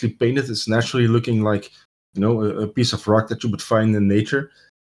 it's nicely painted. It's naturally looking like, a piece of rock that you would find in nature.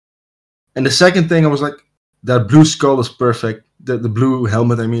 And the second thing I was like, that blue skull is perfect. The blue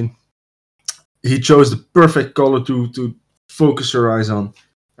helmet, I mean. He chose the perfect color to focus your eyes on.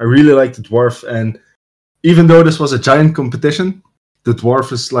 I really like the dwarf, and even though this was a giant competition, the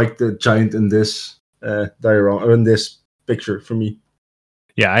dwarf is like the giant in this diagram, or in this picture for me.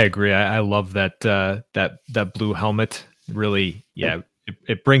 Yeah, I agree. I love that that blue helmet. Really,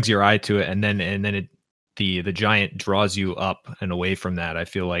 it brings your eye to it, and then the giant draws you up and away from that. I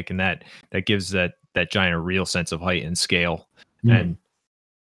feel like, and that gives that giant a real sense of height and scale, and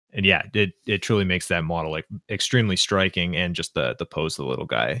yeah, it truly makes that model like extremely striking, and just the pose of the little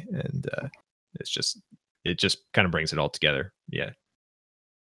guy, and it just kind of brings it all together. Yeah,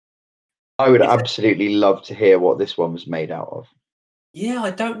 I would absolutely love to hear what this one was made out of. Yeah,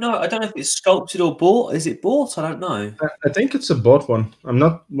 I don't know. I don't know if it's sculpted or bought. Is it bought? I don't know. I think it's a bought one. I'm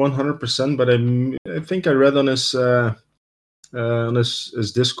not 100%, but I think I read on his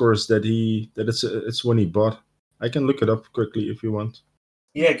discourse that it's one he bought. I can look it up quickly if you want.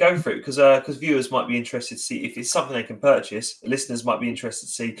 Yeah, go for it, because viewers might be interested to see if it's something they can purchase. Listeners might be interested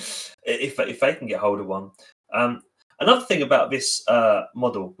to see if they can get hold of one. Another thing about this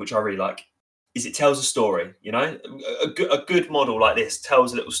model, which I really like, is it tells a story. A good model like this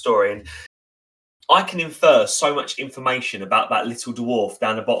tells a little story, and I can infer so much information about that little dwarf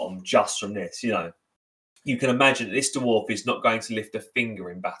down the bottom just from this. you can imagine that this dwarf is not going to lift a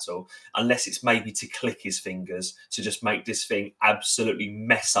finger in battle unless it's maybe to click his fingers to just make this thing absolutely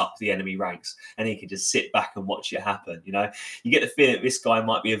mess up the enemy ranks, and he can just sit back and watch it happen. You get the feeling that this guy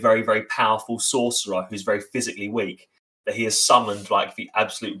might be a very, very powerful sorcerer who's very physically weak, that he has summoned like the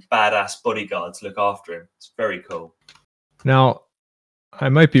absolute badass bodyguard to look after him. It's very cool. Now, I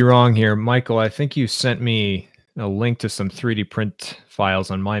might be wrong here, Michael. I think you sent me a link to some 3D print files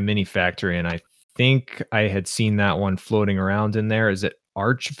on my Mini Factory, and I think I had seen that one floating around in there. Is it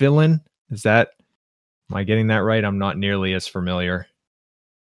Archvillain? Am I getting that right? I'm not nearly as familiar.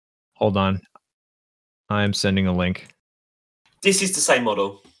 Hold on. I'm sending a link. This is the same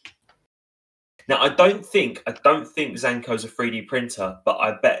model. Now, I don't think Zanko's a 3D printer, but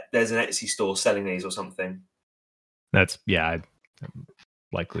I bet there's an Etsy store selling these or something. That's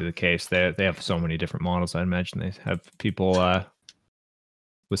likely the case. They have so many different models. I imagine they have people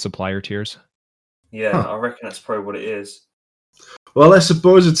with supplier tiers. Yeah, I reckon that's probably what it is. Well, I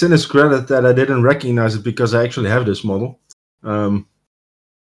suppose it's in his credit that I didn't recognize it because I actually have this model,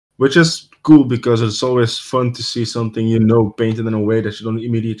 which is cool because it's always fun to see something painted in a way that you don't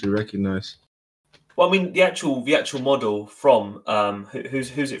immediately recognize. Well, I mean, the actual model from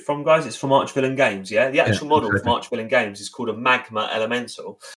who's it from, guys? It's from Archvillain Games, yeah. The actual model from Archvillain Games is called a Magma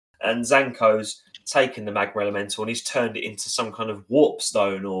Elemental, and Zanko's taken the Magma Elemental and he's turned it into some kind of warp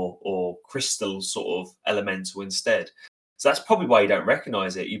stone or crystal sort of elemental instead. So that's probably why you don't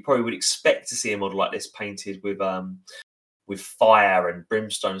recognise it. You probably would expect to see a model like this painted with fire and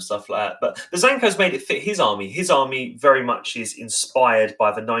brimstone and stuff like that. But the Zanko's made it fit his army. His army very much is inspired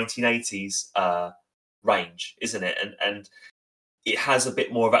by the 1980s range, isn't it? And it has a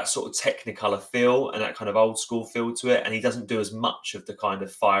bit more of that sort of Technicolor feel and that kind of old school feel to it. And he doesn't do as much of the kind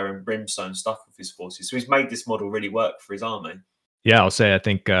of fire and brimstone stuff with his forces. So he's made this model really work for his army. Yeah, I'll say I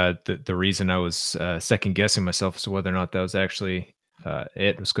think the reason I was second guessing myself as to whether or not that was actually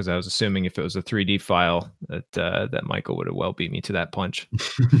it was because I was assuming if it was a 3D file that Michael would have well beat me to that punch.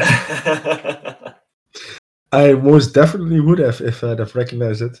 I most definitely would have if I'd have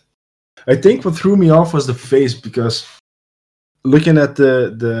recognized it. I think what threw me off was the face, because looking at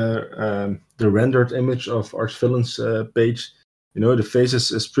the rendered image of Archvillain's page, the face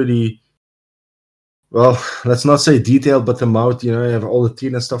is pretty, well, let's not say detailed, but the mouth, you have all the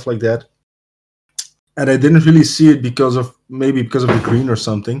teeth and stuff like that. And I didn't really see it because of the green or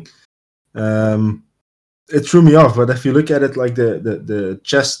something. It threw me off. But if you look at it, like the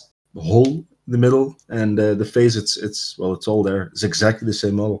chest hole in the middle and the face, it's all there. It's exactly the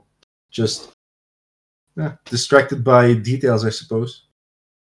same model. Just distracted by details, I suppose.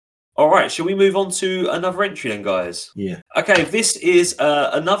 All right, shall we move on to another entry then, guys? Yeah. Okay, this is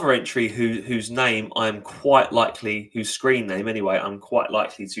another entry whose name I'm quite likely, whose screen name anyway, I'm quite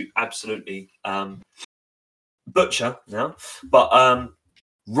likely to absolutely butcher now. But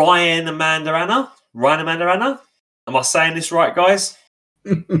Ryan Amandarana? Am I saying this right, guys?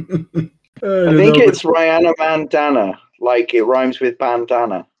 I think it's Ryan Amandana, like it rhymes with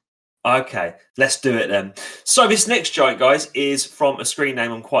bandana. Okay, let's do it then. So this next giant, guys, is from a screen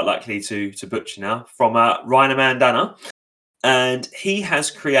name I'm quite likely to butcher now, from Ryan Amandana. And he has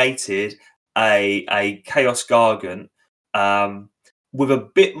created a Chaos Gargant with a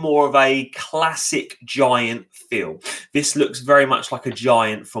bit more of a classic giant feel. This looks very much like a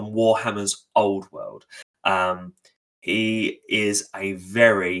giant from Warhammer's Old World. He is a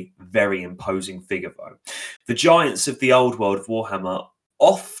very, very imposing figure, though. The giants of the Old World of Warhammer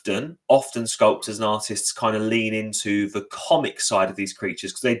often sculptors and artists kind of lean into the comic side of these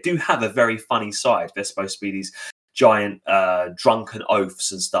creatures because they do have a very funny side. They're supposed to be these giant drunken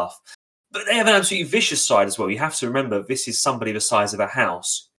oafs and stuff, but they have an absolutely vicious side as well. You have to remember, this is somebody the size of a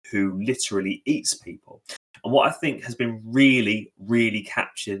house who literally eats people. And what I think has been really, really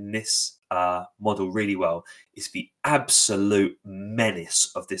captured in this model really well is the absolute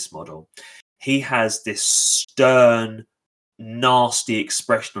menace of this model. He has this stern, nasty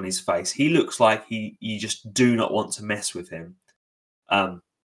expression on his face. He looks like you just do not want to mess with him.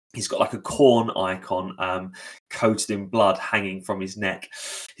 He's got like a corn icon coated in blood hanging from his neck.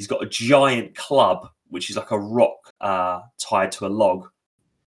 He's got a giant club, which is like a rock tied to a log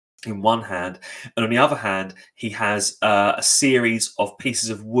in one hand, and on the other hand he has a series of pieces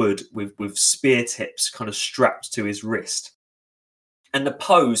of wood with spear tips kind of strapped to his wrist. And the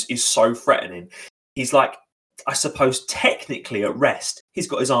pose is so threatening. He's like, I suppose, technically at rest. He's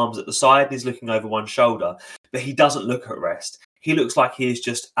got his arms at the side and he's looking over one shoulder, but he doesn't look at rest. He looks like he has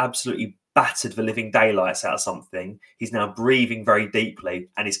just absolutely battered the living daylights out of something. He's now breathing very deeply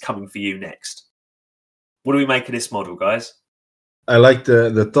and he's coming for you next. What do we make of this model, guys? I like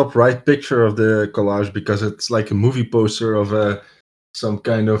the top right picture of the collage because it's like a movie poster of some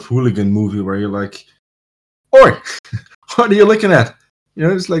kind of hooligan movie where you're like, "Oi, what are you looking at?" You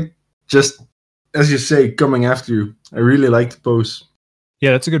know, it's like just as you say, coming after you. I really like the pose.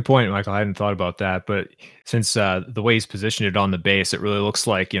 Yeah, that's a good point, Michael. I hadn't thought about that, but since the way he's positioned it on the base, it really looks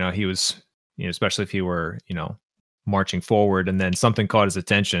like he was, especially if he were, marching forward, and then something caught his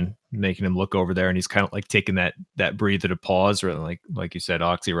attention, making him look over there, and he's kind of like taking that breather to pause, or like you said,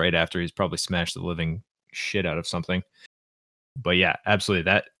 Oxy, right after he's probably smashed the living shit out of something. But yeah,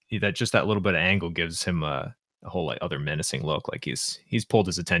 absolutely, that just that little bit of angle gives him a whole like other menacing look, like he's pulled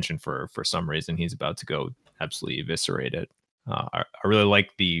his attention for some reason. He's about to go absolutely eviscerate it. I really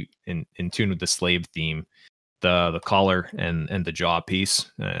like the in tune with the slave theme, the collar and the jaw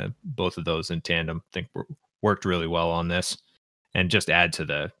piece. Both of those in tandem, I think worked really well on this, and just add to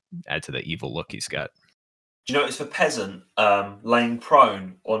the evil look he's got. Do you notice the peasant laying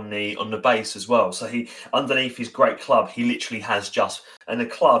prone on the base as well? So he underneath his great club, he literally has just, and the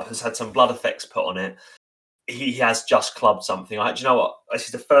club has had some blood effects put on it. He has just clubbed something. Do you know what? This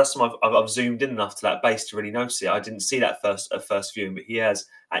is the first time I've zoomed in enough to that base to really notice it. I didn't see that first viewing, but he has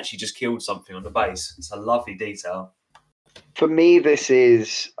actually just killed something on the base. It's a lovely detail. For me, this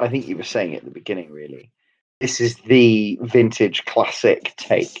is, I think you were saying it at the beginning, really. This is the vintage classic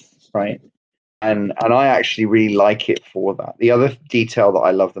take, right? And I actually really like it for that. The other detail that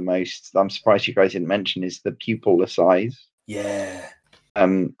I love the most, that I'm surprised you guys didn't mention, is the pupil size. Yeah.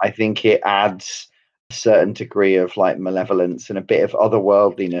 I think it adds a certain degree of like malevolence and a bit of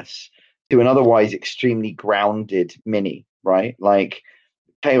otherworldliness to an otherwise extremely grounded Mini, right? Like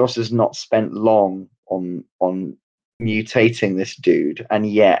Chaos has not spent long on mutating this dude, and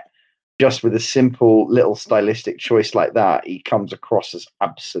yet just with a simple little stylistic choice like that, he comes across as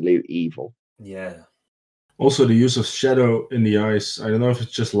absolute evil. Yeah. Also, the use of shadow in the eyes. I don't know if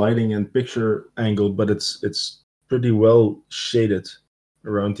it's just lighting and picture angle, but it's pretty well shaded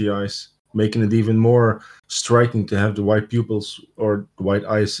around the eyes, making it even more striking to have the white pupils or the white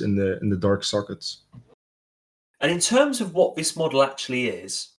eyes in the dark sockets. And in terms of what this model actually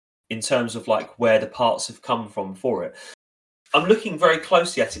is, in terms of like where the parts have come from for it, I'm looking very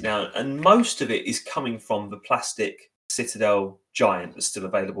closely at it now, and most of it is coming from the plastic Citadel Giant that's still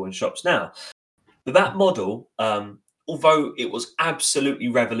available in shops now. But that model, although it was absolutely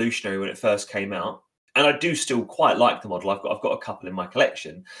revolutionary when it first came out, and I do still quite like the model, I've got a couple in my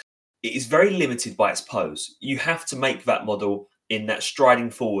collection, it is very limited by its pose. You have to make that model in that striding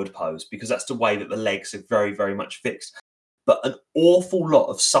forward pose because that's the way that the legs are very, very much fixed. But an awful lot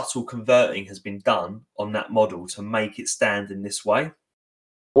of subtle converting has been done on that model to make it stand in this way.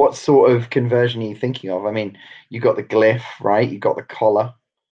 What sort of conversion are you thinking of? I mean, you got the glyph, right? You got the collar.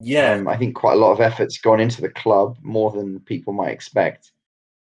 Yeah. I think quite a lot of effort's gone into the club, more than people might expect.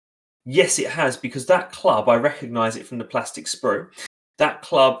 Yes, it has, because that club, I recognise it from the plastic sprue. That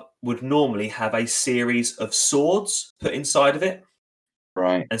club would normally have a series of swords put inside of it.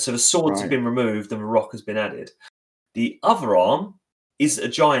 Right. And so the swords have been removed and the rock has been added. The other arm is a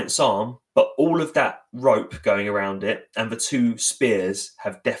giant's arm, but all of that rope going around it and the two spears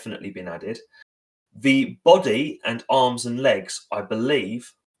have definitely been added. The body and arms and legs, I believe,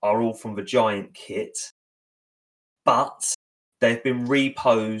 are all from the giant kit, but they've been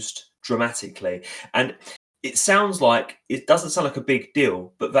reposed dramatically. And it doesn't sound like a big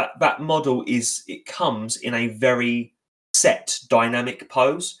deal, but that model comes in a very set dynamic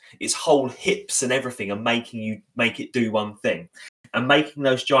pose. Its whole hips and everything are make it do one thing, and making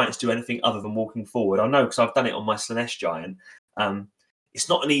those giants do anything other than walking forward. I know because I've done it on my Slaanesh giant. It's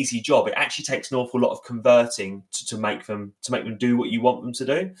not an easy job. It actually takes an awful lot of converting to make them do what you want them to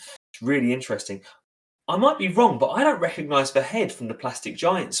do. It's really interesting. I might be wrong, but I don't recognise the head from the plastic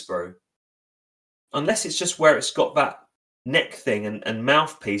giant sprue, unless it's just where it's got that neck thing and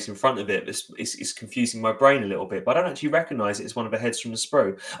mouthpiece in front of it. It's confusing my brain a little bit, but I don't actually recognise it as one of the heads from the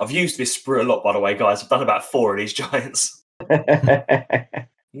sprue. I've used this sprue a lot, by the way, guys. I've done about 4 of these giants.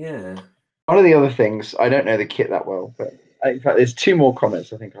 Yeah. One of the other things, I don't know the kit that well, but in fact, there's 2 more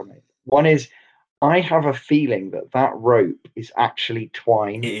comments I think I'll make. One is, I have a feeling that rope is actually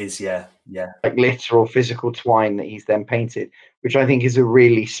twine. It is, yeah. Like literal physical twine that he's then painted, which I think is a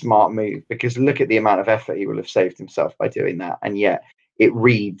really smart move, because look at the amount of effort he will have saved himself by doing that, and yet it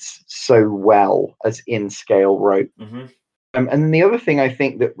reads so well as in-scale rope. Mm-hmm. And then the other thing I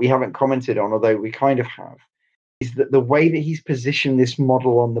think that we haven't commented on, although we kind of have, is that the way that he's positioned this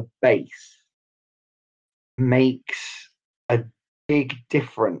model on the base makes a big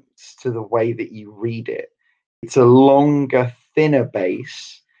difference to the way that you read it. It's a longer, thinner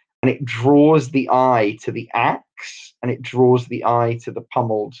base, and it draws the eye to the axe, and it draws the eye to the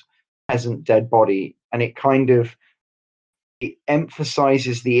pummeled peasant dead body, and it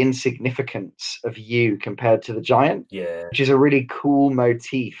emphasizes the insignificance of you compared to the giant, which is a really cool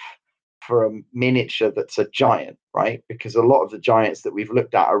motif for a miniature that's a giant, right? Because a lot of the giants that we've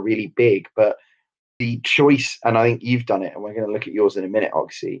looked at are really big, but the choice, and I think you've done it, and we're going to look at yours in a minute,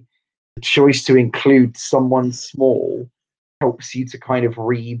 Oxy, the choice to include someone small helps you to kind of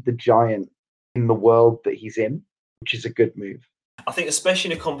read the giant in the world that he's in, which is a good move. I think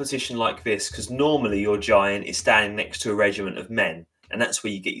especially in a competition like this, because normally your giant is standing next to a regiment of men, and that's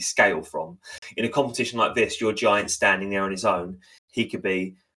where you get your scale from. In a competition like this, your giant's standing there on his own. He could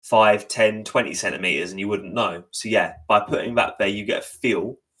be 5, 10, 20 centimetres and you wouldn't know. So yeah, by putting that there, you get a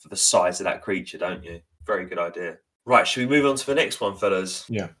feel for the size of that creature, don't you? Very good idea. Right, should we move on to the next one, fellas?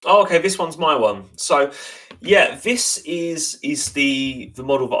 Yeah. Oh, okay, this one's my one. So, yeah, this is the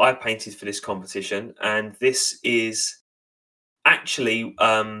model that I painted for this competition, and this is actually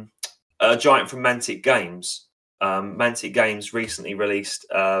a giant from Mantic Games. Mantic Games recently released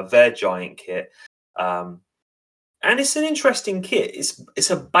their giant kit, and it's an interesting kit.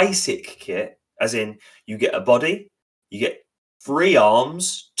 It's a basic kit, as in you get a body, you get 3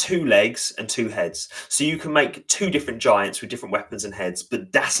 arms, 2 legs, and 2 heads. So you can make 2 different giants with different weapons and heads,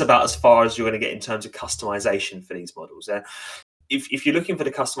 but that's about as far as you're going to get in terms of customization for these models. If you're looking for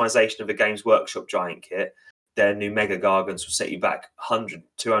the customization of a Games Workshop giant kit, their new Mega Gargants will set you back £100,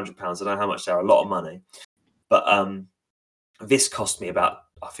 £200. I don't know how much they are, a lot of money. But this cost me about,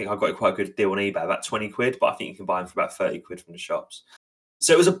 I think I got quite a good deal on eBay, about 20 quid, but I think you can buy them for about 30 quid from the shops.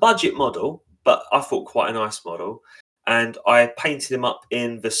 So it was a budget model, but I thought quite a nice model. And I painted him up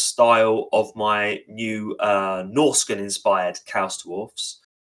in the style of my new Norscan-inspired Chaos Dwarfs.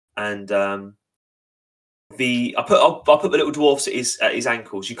 And I put the little dwarfs at his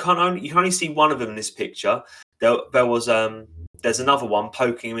ankles. You can only see one of them in this picture. There's another one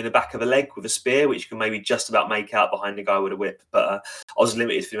poking him in the back of the leg with a spear, which you can maybe just about make out behind the guy with a whip. But I was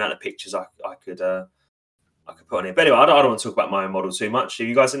limited for the amount of pictures I could put on here. But anyway, I don't want to talk about my own model too much. Have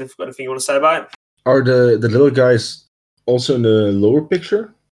you guys got anything you want to say about it? Are the little guys also in the lower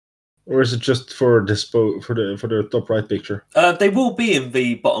picture, or is it just for the top right picture? They will be in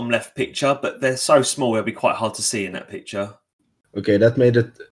the bottom left picture, but they're so small it'll be quite hard to see in that picture. Okay, that made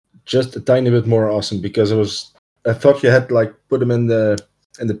it just a tiny bit more awesome, because I thought you had like put them in the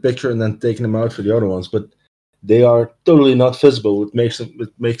picture and then taken them out for the other ones, but they are totally not visible. It makes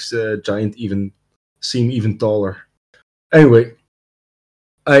the giant seem even taller. Anyway,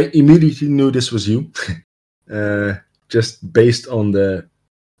 I immediately knew this was you. Just based on the,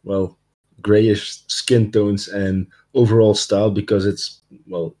 grayish skin tones and overall style, because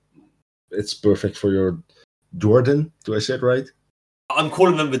it's perfect for your Jordan. Do I say it right? I'm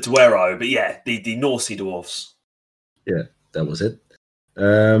calling them the Duero, but yeah, the Norsey dwarfs. Yeah, that was it.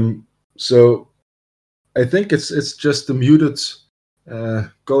 So I think it's just the muted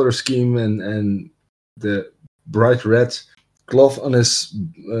color scheme and the bright red cloth on his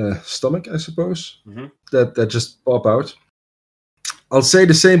stomach, I suppose, that just pop out. I'll say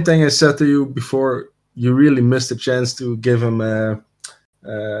the same thing I said to you before. You really missed a chance to give him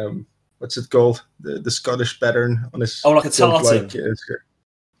what's it called? The Scottish pattern on his. Oh, like a tartan. Skirt.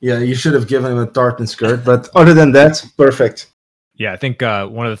 Yeah, you should have given him a tartan skirt, but other than that, perfect. Yeah, I think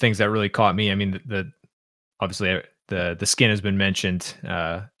one of the things that really caught me, I mean, obviously the skin has been mentioned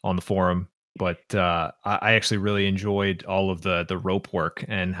on the forum, but I actually really enjoyed all of the rope work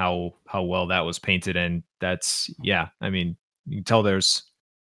and how well that was painted. And that's, yeah, I mean, you can tell there's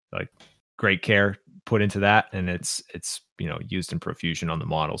like great care put into that, and it's used in profusion on the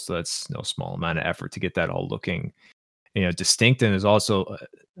model. So that's no small amount of effort to get that all looking, distinct. And there's also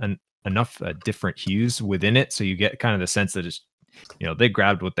enough different hues within it. So you get kind of the sense that it's, they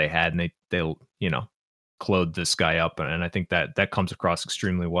grabbed what they had and they'll clothed this guy up. And I think that comes across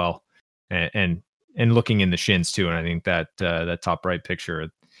extremely well. And looking in the shins too. And I think that that top right picture,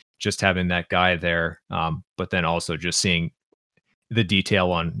 just having that guy there, but then also just seeing the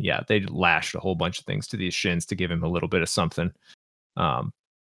detail on, they lashed a whole bunch of things to these shins to give him a little bit of something.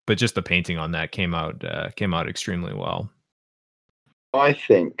 But just the painting on that came out extremely well. I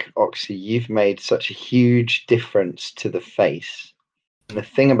think, Oxy, you've made such a huge difference to the face. And the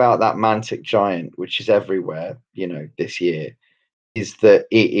thing about that Mantic giant, which is everywhere, this year, is that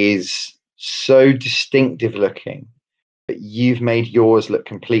it is so distinctive looking, but you've made yours look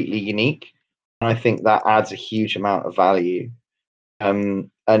completely unique. And I think that adds a huge amount of value. And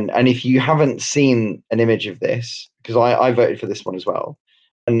if you haven't seen an image of this, because I voted for this one as well,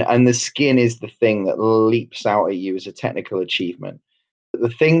 and the skin is the thing that leaps out at you as a technical achievement. But the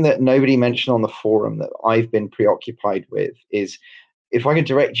thing that nobody mentioned on the forum that I've been preoccupied with is if I could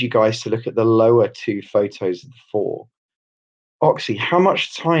direct you guys to look at the lower two photos of the 4. Oxy, how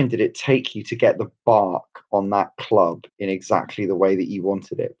much time did it take you to get the bark on that club in exactly the way that you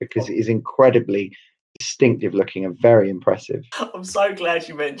wanted it? Because it is incredibly distinctive looking and very impressive. I'm so glad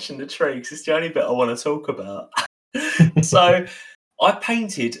you mentioned the tree because it's the only bit I want to talk about. So I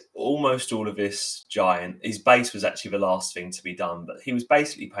painted almost all of this giant. His base was actually the last thing to be done, but he was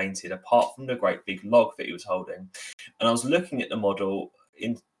basically painted apart from the great big log that he was holding. And I was looking at the model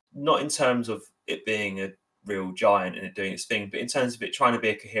not in terms of it being a real giant and it doing its thing, but in terms of it trying to be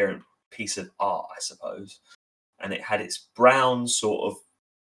a coherent piece of art, I suppose. And it had its brown sort of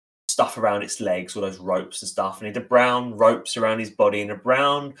stuff around its legs, all those ropes and stuff, and it had the brown ropes around his body and the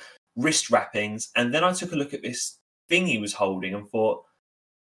brown wrist wrappings. And then I took a look at this thing he was holding and thought,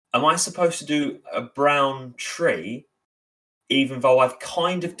 am I supposed to do a brown tree even though I've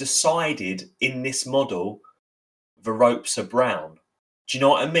kind of decided in this model the ropes are brown? Do you know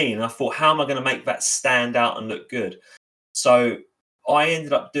what I mean? And I thought, how am I going to make that stand out and look good? So I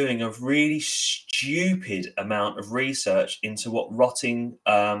ended up doing a really stupid amount of research into what rotting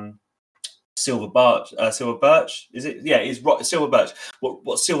silver birch is it? Yeah, it's silver birch.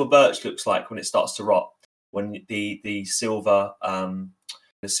 What silver birch looks like when it starts to rot, when the silver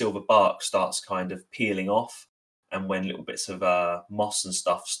bark starts kind of peeling off, and when little bits of moss and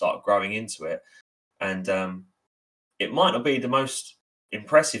stuff start growing into it. And it might not be the most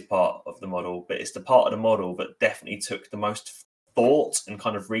impressive part of the model, but it's the part of the model that definitely took the most thought and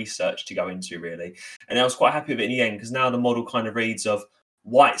kind of research to go into, really. And I was quite happy with it in the end, because now the model kind of reads of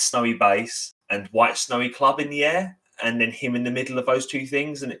white snowy base and white snowy club in the air, and then him in the middle of those two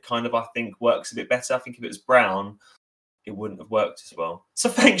things, and it kind of, I think, works a bit better. I think if it was brown, it wouldn't have worked as well. So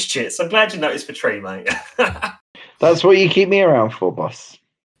thanks, Chits. I'm glad you noticed the tree, mate. That's what you keep me around for, boss.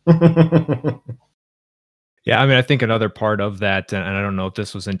 Yeah, I mean, I think another part of that, and I don't know if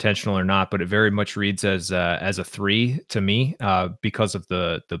this was intentional or not, but it very much reads as a 3 to me, because of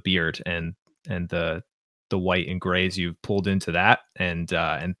the beard and the white and grays you've pulled into that, and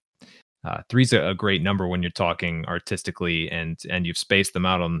 3's a great number when you're talking artistically, and you've spaced them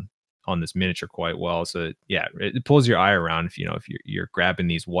out on this miniature quite well. So yeah, it pulls your eye around if you're grabbing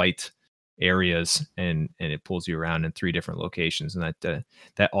these white areas and it pulls you around in 3 different locations, and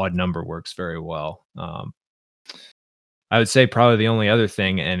that odd number works very well. I would say probably the only other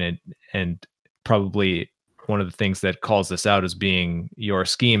thing, and probably one of the things that calls this out as being your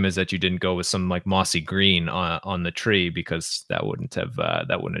scheme, is that you didn't go with some like mossy green on the tree, because that wouldn't have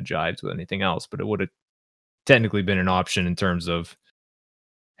jived with anything else. But it would have technically been an option in terms of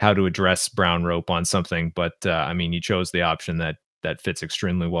how to address brown rope on something. But I mean, you chose the option that fits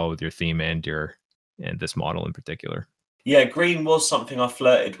extremely well with your theme and this model in particular. Yeah, green was something I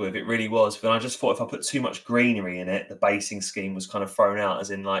flirted with. It really was. But I just thought if I put too much greenery in it, the basing scheme was kind of thrown out, as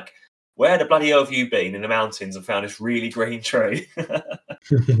in like, where the bloody hell have you been in the mountains and found this really green tree?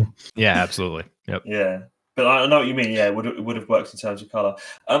 Yeah, absolutely. Yep. Yeah, but I know what you mean. Yeah, it would have worked in terms of colour.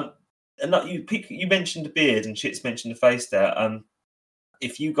 And you mentioned the beard, and Chits mentioned the face there.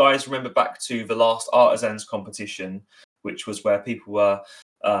 If you guys remember back to the last Artisans competition, which was where people were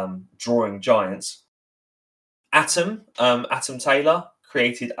drawing giants, Atom Taylor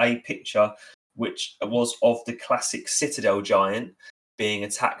created a picture which was of the classic Citadel giant being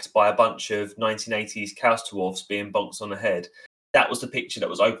attacked by a bunch of 1980s Chaos Dwarfs being bonked on the head. That was the picture that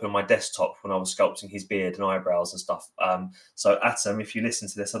was open on my desktop when I was sculpting his beard and eyebrows and stuff. So Atom, if you listen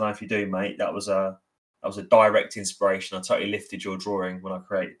to this, I don't know if you do, mate, that was a direct inspiration. I totally lifted your drawing when I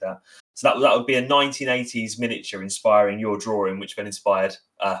created that. So that would be a 1980s miniature inspiring your drawing, which then inspired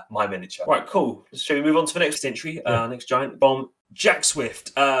my miniature. Right, cool. Shall we move on to the next entry? Next giant bomb. Jack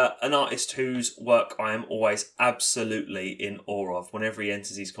Swift, an artist whose work I am always absolutely in awe of. Whenever he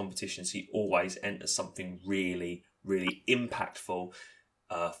enters these competitions, he always enters something really, really impactful,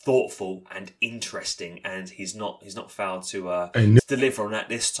 thoughtful and interesting, and he's not failed to deliver on that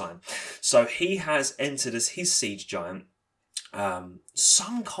this time. So he has entered as his siege giant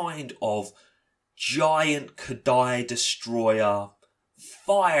some kind of giant Kadai destroyer,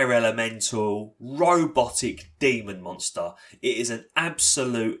 fire elemental, robotic demon monster. It is an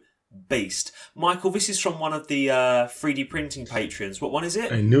absolute beast. Michael, this is from one of the 3D printing patrons. What one is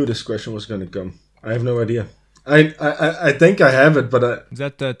it? I knew this question was going to come. I have no idea. I think I have it, but is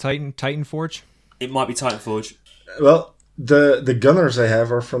that the Titan Forge? It might be Titan Forge. Well, the gunners I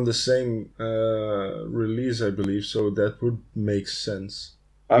have are from the same release, I believe, so that would make sense.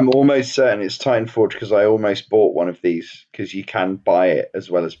 I'm almost certain it's Titan Forge because I almost bought one of these because you can buy it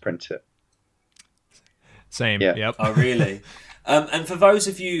as well as print it. Same. Yeah. Yep. Oh, really? And for those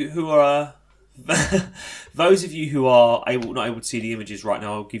of you who are those of you who are not able to see the images right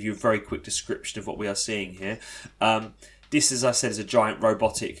now, I'll give you a very quick description of what we are seeing here. This, as I said, is a giant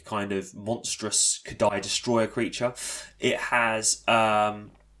robotic kind of monstrous Kadai destroyer creature. It has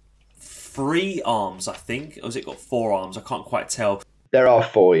 3 arms, I think. Or has it got 4 arms? I can't quite tell. There are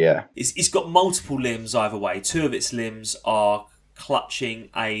 4, yeah. It's got multiple limbs either way. 2 of its limbs are clutching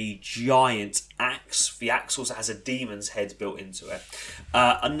a giant axe. The axe also has a demon's head built into it.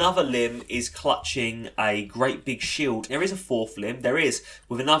 Another limb is clutching a great big shield. There is a 4th limb. There is,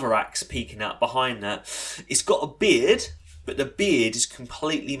 with another axe peeking out behind that. It's got a beard, but the beard is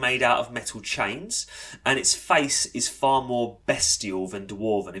completely made out of metal chains, and its face is far more bestial than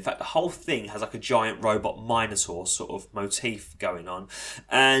dwarven. In fact, the whole thing has like a giant robot minotaur sort of motif going on.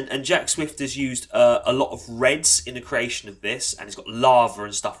 And Jack Swift has used a lot of reds in the creation of this, and it's got lava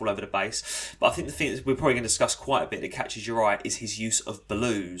and stuff all over the base. But I think the thing that we're probably going to discuss quite a bit that catches your eye is his use of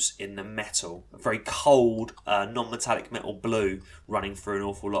blues in the metal. A very cold, non-metallic metal blue running through an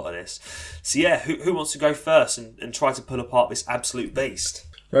awful lot of this. So yeah, who wants to go first and try to pull apart this absolute beast?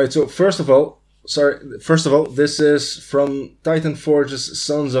 Right, so first of all, this is from Titan Forge's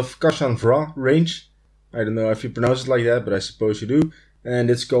Sons of Kashan-Vra range. I don't know if you pronounce it like that, but I suppose you do. And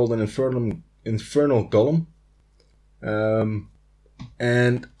it's called an Infernal Golem.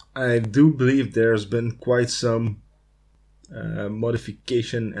 And I do believe there's been quite some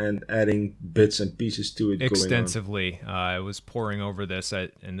modification and adding bits and pieces to it extensively. I was poring over this,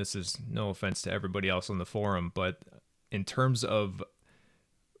 and this is no offense to everybody else on the forum, but in terms of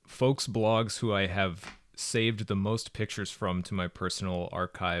folks' blogs who I have saved the most pictures from to my personal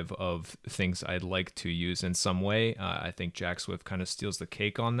archive of things I'd like to use in some way, I think Jack Swift kind of steals the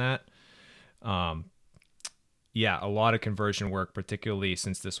cake on that. Yeah, a lot of conversion work, particularly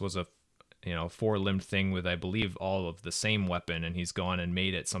since this was a 4-limbed thing with, I believe, all of the same weapon, and he's gone and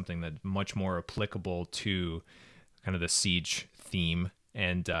made it something that's much more applicable to kind of the siege theme,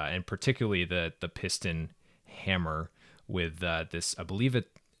 and particularly the piston hammer with this. I believe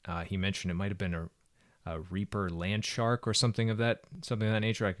he mentioned it might have been a Reaper land shark or something of that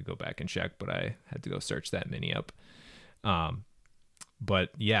nature. I could go back and check, but I had to go search that mini up. But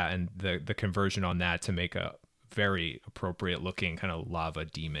yeah, and the conversion on that to make a very appropriate looking kind of lava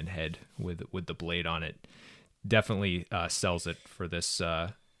demon head with the blade on it definitely sells it for this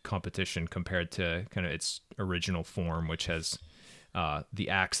competition compared to kind of its original form, which has the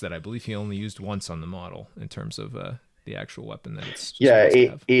axe that I believe he only used once on the model in terms of the actual weapon that it's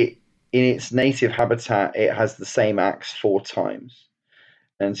it in its native habitat, it has the same axe 4 times,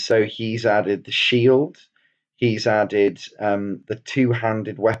 and so he's added the shield, he's added the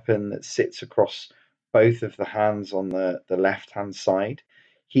 2-handed weapon that sits across both of the hands on the left hand side.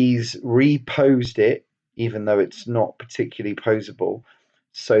 He's reposed it, even though it's not particularly posable,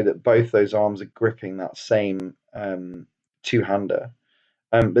 so that both those arms are gripping that same 2-hander.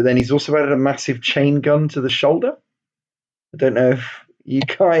 But then he's also added a massive chain gun to the shoulder. I don't know if you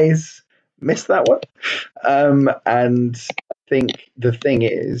guys missed that one. And I think the thing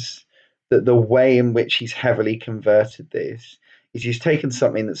is that the way in which he's heavily converted this is he's taken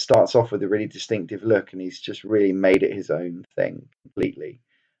something that starts off with a really distinctive look and he's just really made it his own thing completely.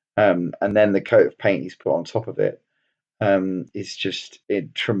 And then the coat of paint he's put on top of it is just a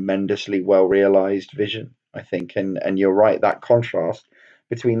tremendously well realized vision, I think. And you're right, that contrast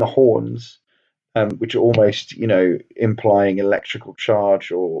between the horns, which are almost, implying electrical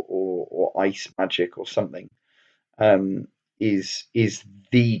charge or ice magic or something, is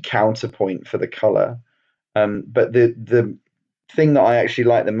the counterpoint for the color. But the thing that I actually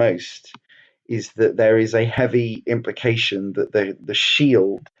like the most is that there is a heavy implication that the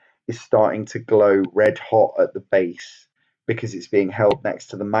shield is starting to glow red hot at the base because it's being held next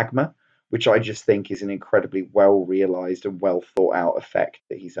to the magma, which I just think is an incredibly well realized and well thought out effect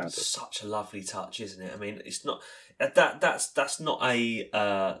that he's added. Such a lovely touch, isn't it? I mean, it's not that's not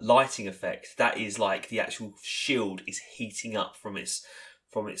a lighting effect. That is like the actual shield is heating up from its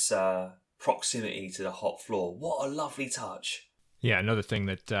proximity to the hot floor. What a lovely touch! Yeah, another thing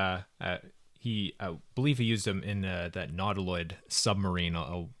that I believe he used them in that Nautiloid submarine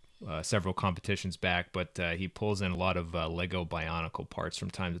several competitions back, but he pulls in a lot of Lego Bionicle parts from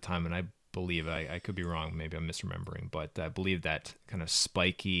time to time, and I believe, I could be wrong, maybe I'm misremembering, but I believe that kind of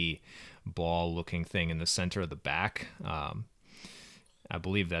spiky ball looking thing in the center of the back, I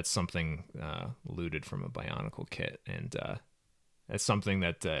believe that's something looted from a Bionicle kit, and it's something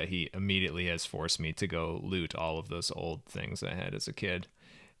that he immediately has forced me to go loot all of those old things I had as a kid.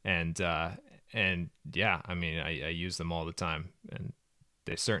 And yeah, I mean, I use them all the time, and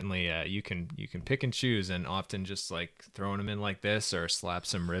they certainly you can pick and choose, and often just like throwing them in like this or slap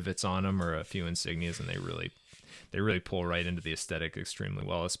some rivets on them or a few insignias, and they really pull right into the aesthetic extremely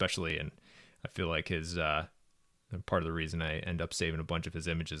well, especially. And I feel like his part of the reason I end up saving a bunch of his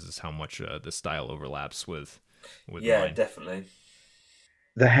images is how much the style overlaps with mine. Definitely.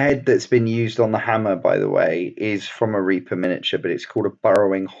 The head that's been used on the hammer, by the way, is from a Reaper miniature, but it's called a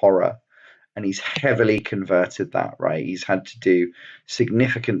Burrowing Horror. And he's heavily converted that, right? He's had to do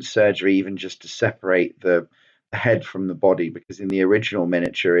significant surgery even just to separate the head from the body, because in the original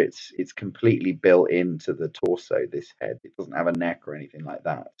miniature, it's completely built into the torso, this head. It doesn't have a neck or anything like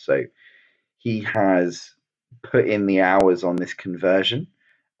that. So he has put in the hours on this conversion,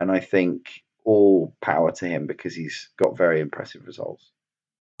 and I think all power to him because he's got very impressive results.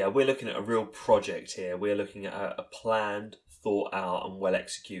 Yeah, we're looking at a real project here. We're looking at a planned, thought out, and well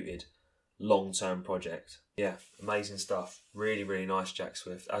executed long-term project. Yeah, amazing stuff. Really, really nice, Jack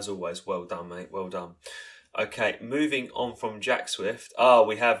Swift. As always, well done, mate. Well done. Okay, moving on from Jack Swift.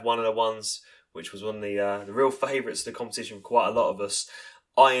 We have one of the ones which was one of the real favourites of the competition for quite a lot of us,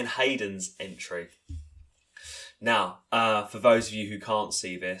 Iron Hayden's entry. Now, for those of you who can't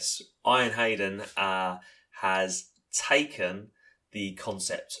see this, Iron Hayden has taken the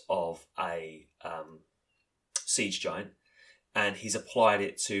concept of a siege giant, and he's applied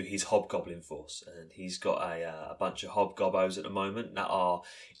it to his hobgoblin force. And he's got a bunch of hobgobbos at the moment that are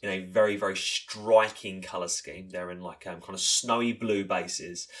in a very, very striking colour scheme. They're in like kind of snowy blue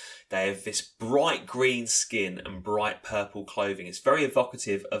bases. They have this bright green skin and bright purple clothing. It's very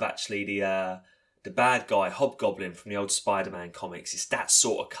evocative of actually the bad guy Hobgoblin from the old Spider-Man comics. It's that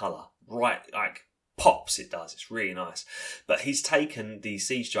sort of colour, right? Like pops, it does. It's really nice. But he's taken the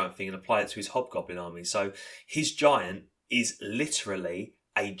siege giant thing and applied it to his hobgoblin army. So his giant is literally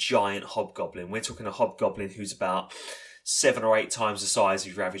a giant hobgoblin. We're talking a hobgoblin who's about 7 or 8 times the size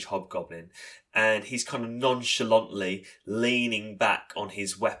of your average hobgoblin. And he's kind of nonchalantly leaning back on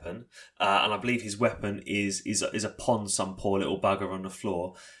his weapon. And I believe his weapon is upon some poor little bugger on the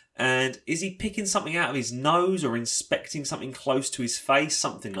floor. And is he picking something out of his nose or inspecting something close to his face?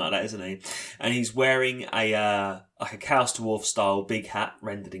 Something like that, isn't he? And he's wearing a Chaos Dwarf style big hat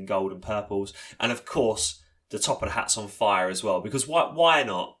rendered in gold and purples. And of course, the top of the hat's on fire as well. Because why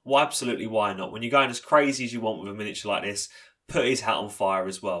not? Why absolutely why not? When you're going as crazy as you want with a miniature like this, put his hat on fire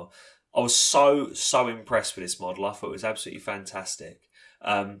as well. I was so impressed with this model. I thought it was absolutely fantastic.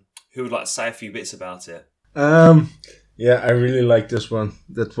 Who would like to say a few bits about it? Yeah, I really like this one.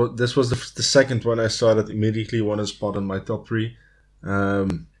 This was the second one I saw that immediately won a spot in my top 3.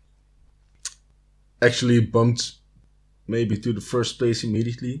 Actually bumped maybe to the first place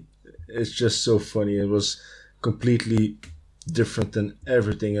immediately. It's just so funny. It was completely different than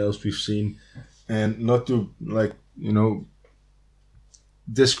everything else we've seen. And not to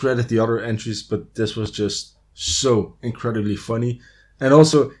discredit the other entries, but this was just so incredibly funny. And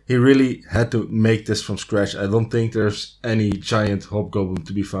also, he really had to make this from scratch. I don't think there's any giant hobgoblin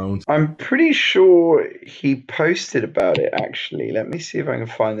to be found. I'm pretty sure he posted about it, actually. Let me see if I can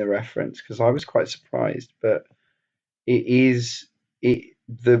find the reference, because I was quite surprised. But the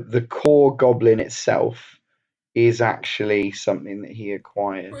core goblin itself is actually something that he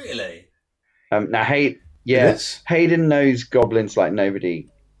acquired. Really? Now, Hayden knows goblins like nobody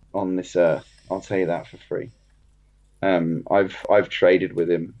on this earth. I'll tell you that for free. I've traded with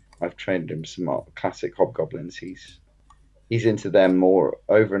him. I've traded him some classic hobgoblins. He's into them more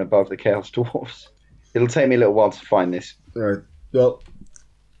over and above the Chaos Dwarfs. It'll take me a little while to find this. Right. Well,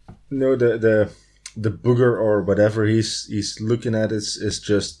 no, the booger or whatever he's looking at is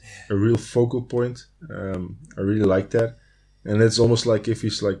just a real focal point. I really like that, and it's almost like if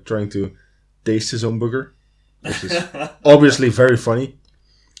he's like trying to taste his own booger, which is obviously very funny.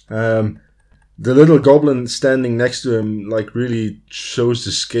 The little goblin standing next to him like really shows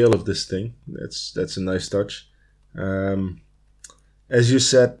the scale of this thing. That's a nice touch. As you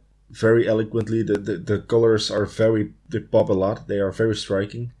said very eloquently, the colors are they pop a lot. They are very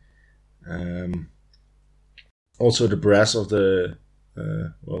striking. Also, the brass of the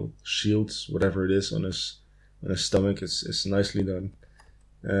shields, whatever it is on his stomach, is nicely done.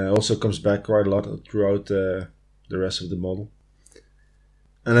 Also comes back quite a lot throughout the rest of the model.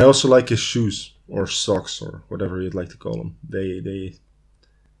 And I also like his shoes or socks or whatever you'd like to call them. They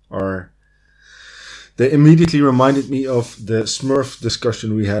immediately reminded me of the Smurf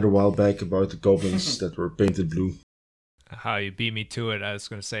discussion we had a while back about the goblins that were painted blue. How you beat me to it. I was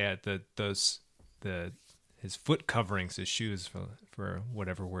going to say his foot coverings, his shoes, for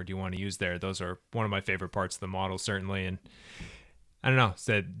whatever word you want to use there. Those are one of my favorite parts of the model, certainly. And I don't know,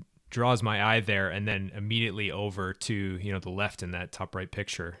 said draws my eye there, and then immediately over to the left in that top right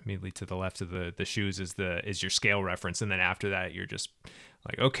picture, immediately to the left of the shoes is your scale reference, and then after that you're just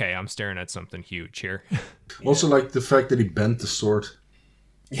like, okay, I'm staring at something huge here. Also, like the fact that he bent the sword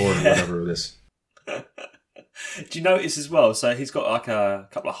or whatever it is. Do you notice as well? So he's got like a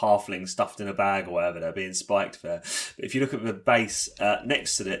couple of halflings stuffed in a bag or whatever. They're being spiked there. But if you look at the base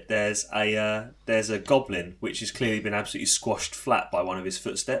next to it, there's a goblin which has clearly been absolutely squashed flat by one of his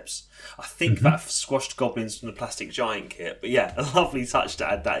footsteps. I think that squashed goblin's from the plastic giant kit. But yeah, a lovely touch to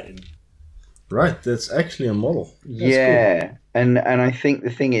add that in. Right, that's actually a model. That's yeah, cool. and I think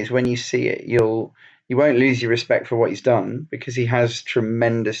the thing is, when you see it, you won't lose your respect for what he's done, because he has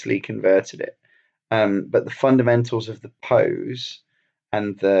tremendously converted it. But the fundamentals of the pose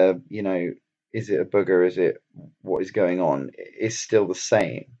and the, is it a booger? Is it what is going on? Is still the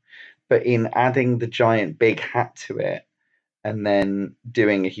same. But in adding the giant big hat to it and then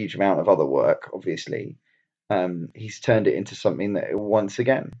doing a huge amount of other work, obviously, he's turned it into something that once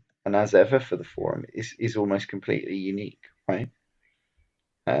again, and as ever for the forum, is almost completely unique, right?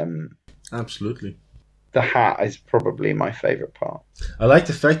 Absolutely. The hat is probably my favorite part. I like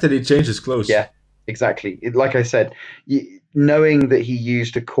the fact that he changed his clothes. Yeah. Exactly. Like I said, knowing that he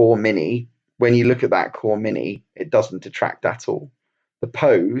used a core mini, when you look at that core mini, it doesn't detract at all. The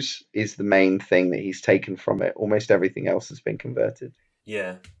pose is the main thing that he's taken from it. Almost everything else has been converted.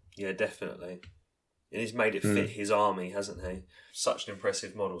 Yeah, definitely. And he's made it fit his army, hasn't he? Such an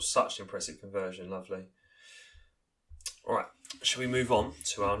impressive model, such an impressive conversion. Lovely. All right, shall we move on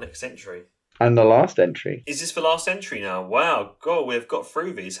to our next entry? And the last entry. Is this the last entry now? Wow, God, we've got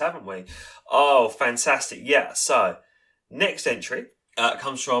through these, haven't we? Oh, fantastic. Yeah, so next entry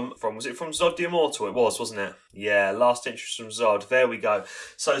comes from was it from Zod the Immortal? It was, wasn't it? Yeah, last entry from Zod. There we go.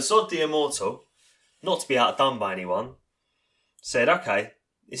 So Zod the Immortal, not to be outdone by anyone, said, okay,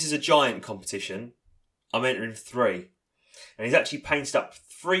 this is a giant competition. I'm entering 3. And he's actually painted up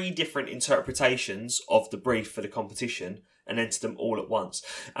 3 different interpretations of the brief for the competition and entered them all at once.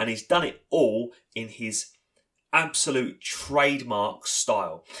 And he's done it all in his absolute trademark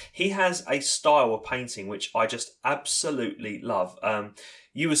style. He has a style of painting which I just absolutely love.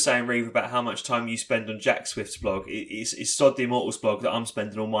 You were saying, Reeve, about how much time you spend on Jack Swift's blog. It's Sod the Immortal's blog that I'm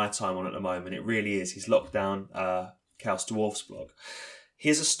spending all my time on at the moment. It really is. His Lockdown Chaos Dwarfs blog. He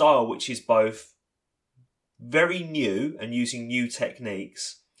has a style which is both very new and using new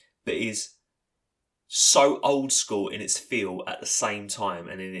techniques, but is so old school in its feel at the same time,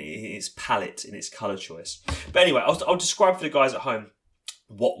 and in its palette, in its colour choice. But anyway, I'll describe for the guys at home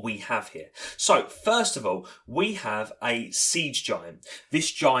what we have here. So, first of all, we have a siege giant. This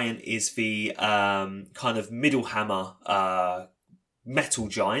giant is the kind of middle hammer metal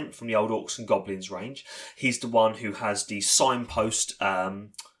giant from the old Orcs and Goblins range. He's the one who has the signpost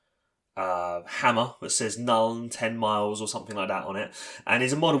hammer that says Nuln 10 miles or something like that on it, and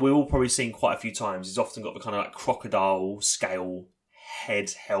is a model we've all probably seen quite a few times. He's often got the kind of like crocodile scale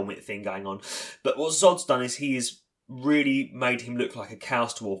head helmet thing going on, but what Zod's done is he has really made him look like a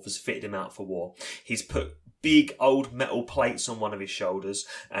Chaos Dwarf, has fitted him out for war. He's put big old metal plates on one of his shoulders,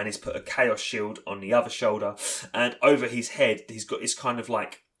 and he's put a Chaos Shield on the other shoulder, and over his head he's got this kind of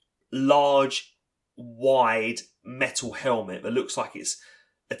like large wide metal helmet that looks like it's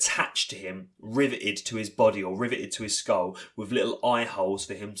attached to him, riveted to his body or riveted to his skull, with little eye holes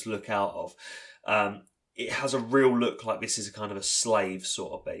for him to look out of. It has a real look like this is a kind of a slave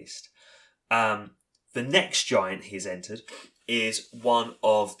sort of beast. The next giant he's entered is one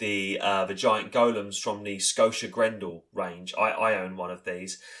of the giant golems from the Scotia Grendel range. I own one of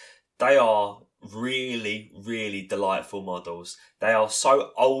these. They are really, really delightful models. They are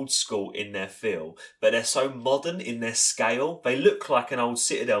so old school in their feel, but they're so modern in their scale. They look like an old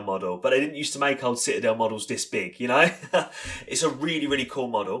Citadel model, but they didn't used to make old Citadel models this big, you know? It's a really, really cool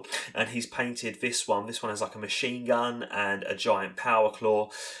model, and he's painted this one. This one has like a machine gun and a giant power claw,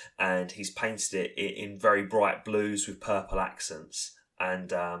 and he's painted it in very bright blues with purple accents. And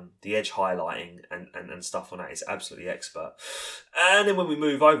the edge highlighting and stuff on that is absolutely expert. And then when we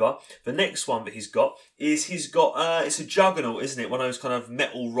move over, the next one that he's got it's a Juggernaut, isn't it? One of those kind of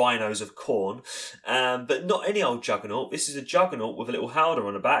metal rhinos of Khorne. But not any old Juggernaut. This is a Juggernaut with a little howler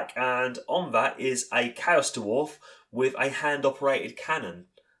on the back, and on that is a Chaos Dwarf with a hand-operated cannon.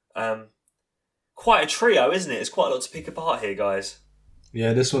 Quite a trio, isn't it? It's quite a lot to pick apart here, guys.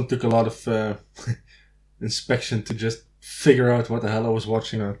 Yeah, this one took a lot of inspection to just figure out what the hell I was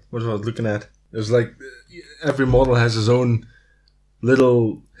watching or what I was looking at. It was like every model has his own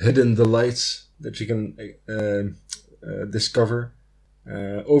little hidden delights that you can discover.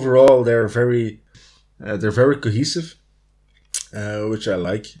 Overall, they're very cohesive, which I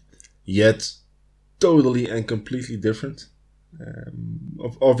like. yet totally and completely different.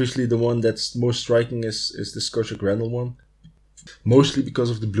 Obviously, the one that's most striking is the Scotia Grendel one, mostly because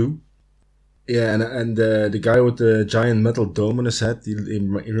of the blue. Yeah, and the guy with the giant metal dome on his head, he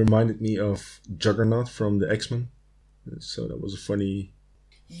reminded me of Juggernaut from the X-Men. So that was a funny...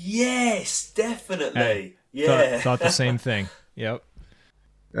 Yes, definitely. Hey, yeah. thought the same thing. Yep.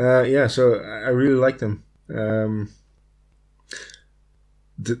 Yeah, so I really liked them.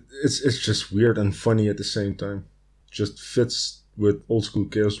 It's just weird and funny at the same time. Just fits with old school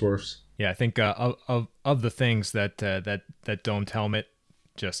Chaos Dwarfs. Yeah, I think of the things that domed helmet,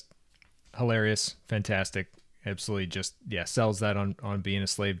 just hilarious, fantastic, absolutely, just sells that on being a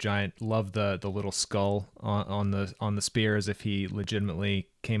slave giant. Love the little skull on the spear, as if he legitimately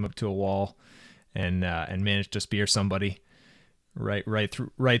came up to a wall and managed to spear somebody right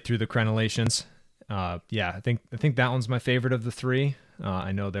through the crenellations. I think that one's my favorite of the three.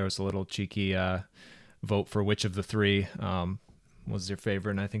 I know there was a little cheeky vote for which of the three was your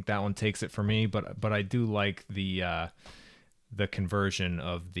favorite, and I think that one takes it for me. But I do like the conversion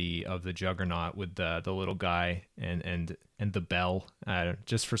of the Juggernaut with the little guy and the bell.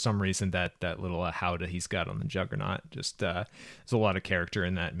 Just for some reason that little howdah he's got on the Juggernaut. Just there's a lot of character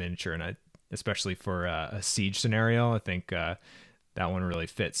in that miniature, and especially for a siege scenario, I think that one really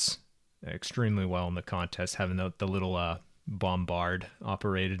fits extremely well in the contest, having the little bombard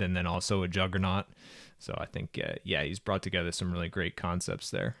operated and then also a Juggernaut. So I think he's brought together some really great concepts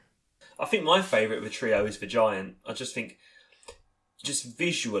there. I think my favourite of the trio is the Giant. I just think, just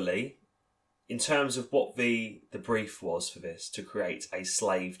visually, in terms of what the brief was for this, to create a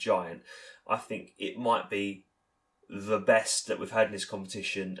slave giant, I think it might be the best that we've had in this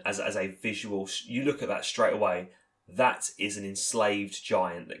competition as a visual. You look at that straight away, that is an enslaved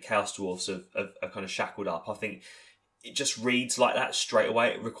giant that Chaos Dwarfs are kind of shackled up. I think it just reads like that straight away.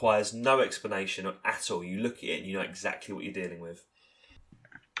 It requires no explanation at all. You look at it and you know exactly what you're dealing with.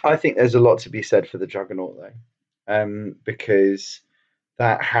 I think there's a lot to be said for the Juggernaut, though, because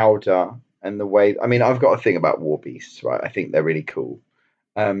that howdah and the way... I mean, I've got a thing about war beasts, right? I think they're really cool.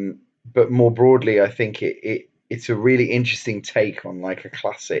 But more broadly, I think it's a really interesting take on like a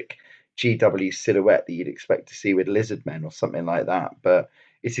classic GW silhouette that you'd expect to see with lizard men or something like that. But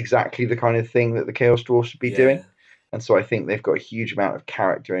it's exactly the kind of thing that the Chaos Dwarfs would be doing. And so I think they've got a huge amount of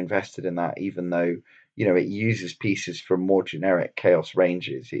character invested in that, even though, you know, it uses pieces from more generic Chaos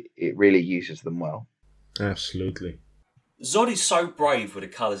ranges. It really uses them well. Absolutely. Zod is so brave with the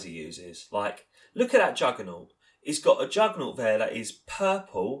colours he uses. Like, look at that Juggernaut. He's got a Juggernaut there that is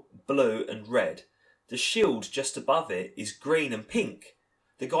purple, blue and red. The shield just above it is green and pink.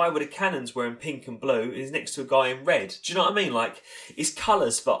 The guy with the cannons wearing pink and blue is next to a guy in red. Do you know what I mean? Like, it's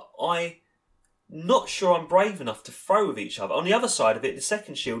colours that I'm not sure I'm brave enough to throw with each other. On the other side of it, the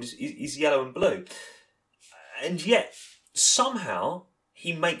second shield is yellow and blue. And yet, somehow,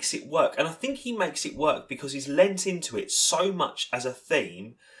 he makes it work. And I think he makes it work because he's lent into it so much as a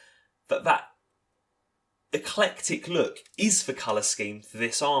theme that eclectic look is the colour scheme for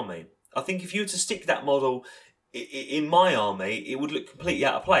this army. I think if you were to stick that model in my army, it would look completely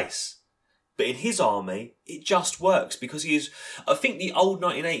out of place. But in his army, it just works because he is... I think the old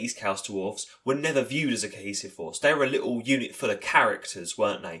 1980s Chaos Dwarfs were never viewed as a cohesive force. They were a little unit full of characters,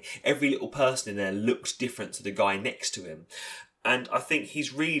 weren't they? Every little person in there looked different to the guy next to him. And I think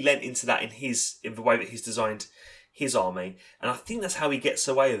he's really lent into that in the way that he's designed his army. And I think that's how he gets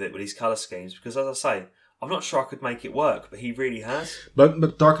away with it with his colour schemes. Because as I say, I'm not sure I could make it work, but he really has.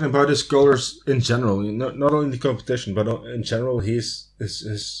 But talking about his colours in general, not only the competition, but in general, his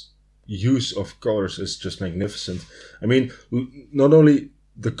use of colours is just magnificent. I mean, not only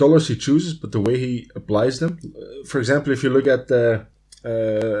the colours he chooses, but the way he applies them. For example, if you look at the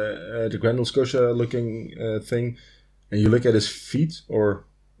Grendel Scotia looking thing, and you look at his feet, or,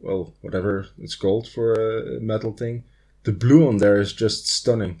 well, whatever it's called for a metal thing, the blue on there is just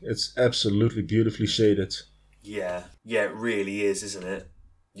stunning. It's absolutely beautifully shaded. Yeah, it really is, isn't it?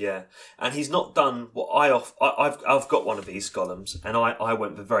 Yeah, and he's not done what I've got one of these columns, and I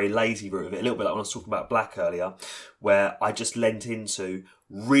went the very lazy route of it, a little bit like when I was talking about black earlier, where I just lent into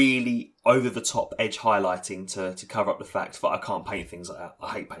really over the top edge highlighting to cover up the fact that I can't paint things like that.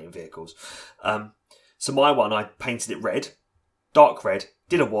 I hate painting vehicles. So my one, I painted it red, dark red,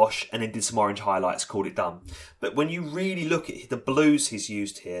 did a wash, and then did some orange highlights, called it done. But when you really look at the blues he's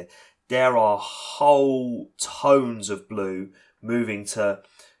used here, there are whole tones of blue moving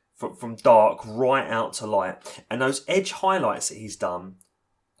from dark right out to light. And those edge highlights that he's done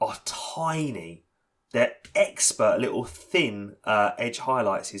are tiny. they're expert little thin edge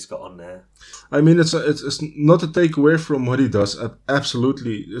highlights he's got on there. I mean, it's not to take away from what he does.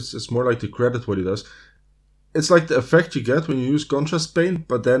 Absolutely, it's more like to credit what he does. It's like the effect you get when you use contrast paint,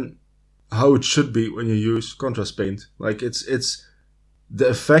 but then how it should be when you use contrast paint. Like it's the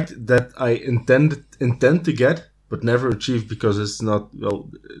effect that I intend to get, but never achieve because it's not, well,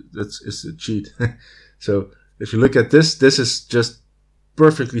 it's a cheat. So if you look at this is just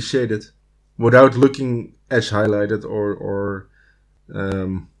perfectly shaded without looking edge highlighted or I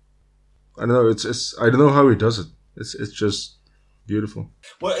don't know. It's I don't know how he does it. It's just beautiful.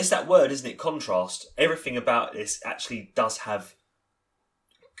 Well, it's that word, isn't it? Contrast. Everything about this actually does have,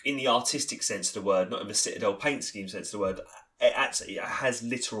 in the artistic sense of the word, not in the Citadel paint scheme sense of the word, it has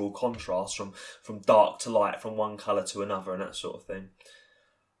literal contrast from dark to light, from one colour to another, and that sort of thing.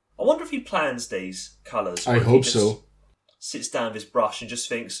 I wonder if he plans these colours. I hope so. Sits down with his brush and just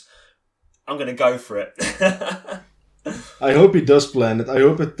thinks, I'm going to go for it. I hope he does plan it. I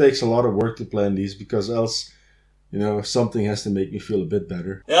hope it takes a lot of work to plan these, because else, something has to make me feel a bit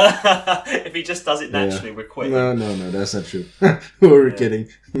better. If he just does it naturally, we're quitting. No, that's not true. We're kidding.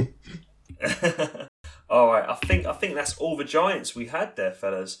 All right, I think that's all the giants we had there,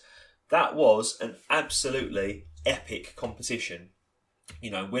 fellas. That was an absolutely epic competition.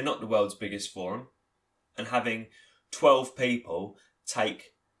 We're not the world's biggest forum, and having 12 people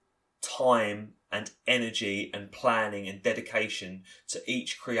take time and energy and planning and dedication to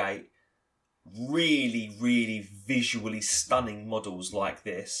each create really, really visually stunning models like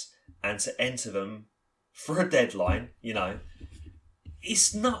this, and to enter them for a deadline,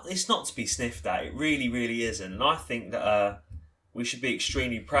 it's not to be sniffed at. It really, really isn't. And I think that we should be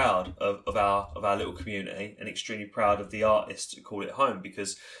extremely proud of our little community, and extremely proud of the artists who call it home,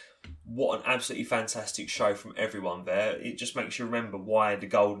 because what an absolutely fantastic show from everyone there. It just makes you remember why the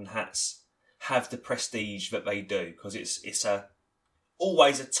Golden Hats have the prestige that they do, because it's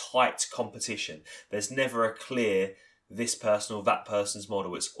always a tight competition. There's never a clear this person or that person's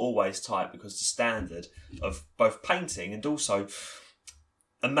model. It's always tight because the standard of both painting and also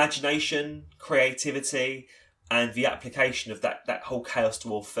imagination, creativity, and the application of that whole Chaos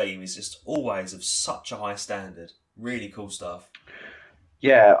Dwarf theme is just always of such a high standard. Really cool stuff.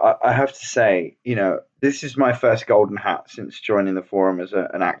 Yeah, I have to say, this is my first Golden Hat since joining the forum as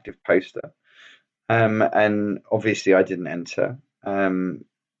an active poster. And obviously I didn't enter.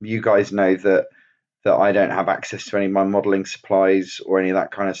 You guys know that I don't have access to any of my modelling supplies or any of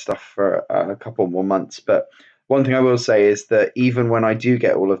that kind of stuff for a couple more months. But one thing I will say is that even when I do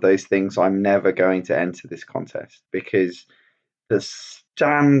get all of those things, I'm never going to enter this contest, because the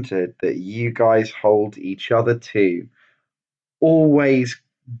standard that you guys hold each other to, always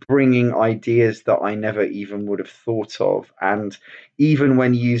bringing ideas that I never even would have thought of, and even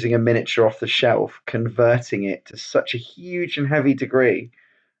when using a miniature off the shelf, converting it to such a huge and heavy degree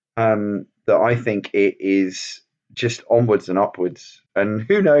that I think it is just onwards and upwards. And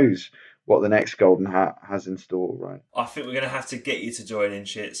who knows what the next Golden Hat has in store, right? I think we're going to have to get you to join in,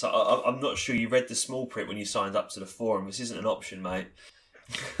 shit. So I'm not sure you read the small print when you signed up to the forum. This isn't an option, mate.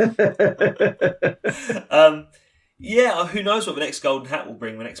 Yeah, who knows what the next Golden Hat will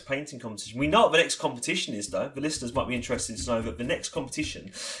bring, the next painting competition. We know what the next competition is, though. The listeners might be interested to know that the next competition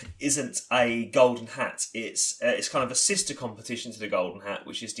isn't a Golden Hat. It's kind of a sister competition to the Golden Hat,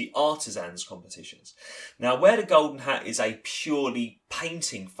 which is the Artisans competitions. Now, where the Golden Hat is a purely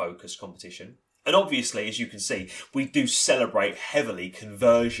painting-focused competition, and obviously, as you can see, we do celebrate heavily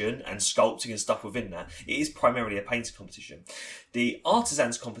conversion and sculpting and stuff within that. It is primarily a painting competition. The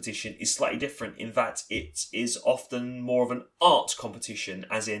Artisans competition is slightly different in that it is often more of an art competition,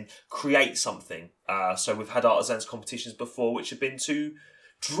 as in create something. So we've had Artisans competitions before which have been to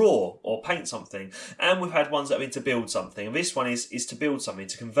draw or paint something, and we've had ones that have been to build something. And this one is to build something,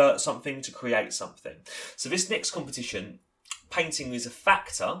 to convert something, to create something. So this next competition, painting is a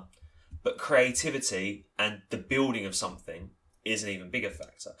factor, but creativity and the building of something is an even bigger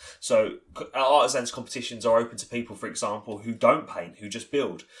factor. So Artisans competitions are open to people, for example, who don't paint, who just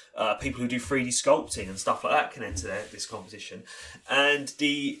build. People who do 3D sculpting and stuff like that can enter this competition. And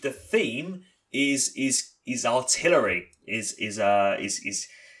the theme is artillery, is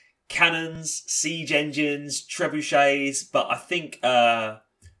cannons, siege engines, trebuchets. But I think the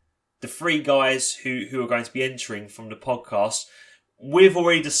three guys who are going to be entering from the podcast, we've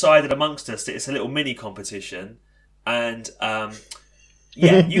already decided amongst us that it's a little mini competition, and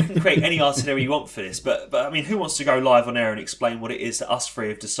you can create any artillery you want for this. But I mean, who wants to go live on air and explain what it is that us three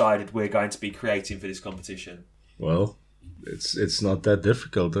have decided we're going to be creating for this competition? Well, it's not that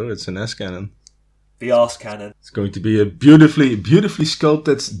difficult though. It's an S cannon. The arse cannon. It's going to be a beautifully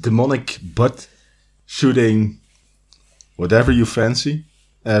sculpted demonic butt shooting whatever you fancy,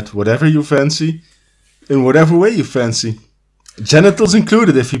 at whatever you fancy, in whatever way you fancy. Genitals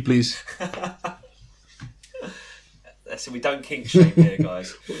included, if you please. So we don't kink shame here,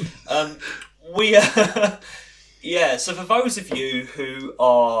 guys. So for those of you who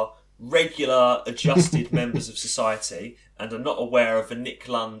are regular adjusted members of society and are not aware of the Nick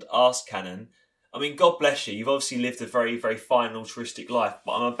Lund arse cannon, I mean, God bless you. You've obviously lived a very, very fine altruistic life,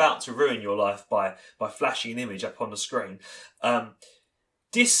 but I'm about to ruin your life by flashing an image up on the screen.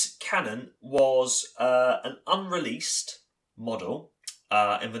 This cannon was an unreleased model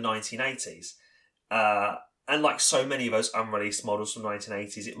in the 1980s. And like so many of those unreleased models from the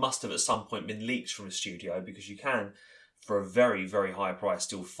 1980s, it must have at some point been leaked from a studio, because you can, for a very, very high price,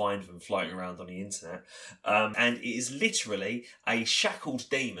 still find them floating around on the internet. And it is literally a shackled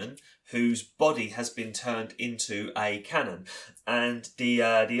demon whose body has been turned into a cannon. And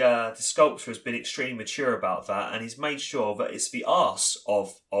the sculptor has been extremely mature about that, and he's made sure that it's the arse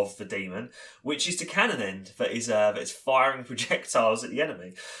of the demon, which is the cannon end that is firing projectiles at the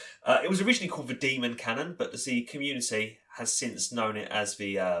enemy. It was originally called the Demon Cannon, but the community has since known it as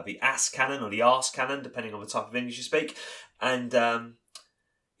the ass cannon or the arse cannon, depending on the type of English you speak. And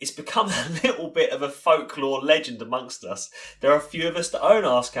it's become a little bit of a folklore legend amongst us. There are a few of us that own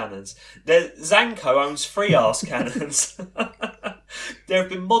arse cannons. Zanko owns 3 arse cannons. There have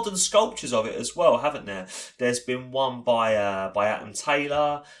been modern sculptures of it as well, haven't there? There's been one by Adam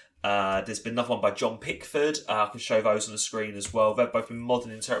Taylor. There's been another one by John Pickford. I can show those on the screen as well. They've both been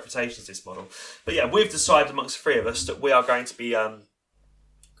modern interpretations of this model. But yeah, we've decided amongst the 3 of us that we are going to be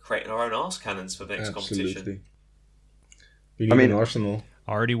creating our own arse cannons for the next competition. We need an arsenal.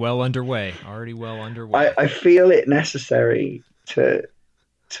 Already well underway. I feel it necessary to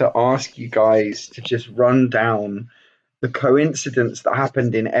ask you guys to just run down the coincidence that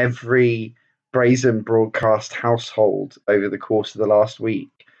happened in every Brazen broadcast household over the course of the last week,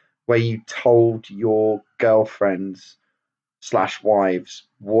 where you told your girlfriends / wives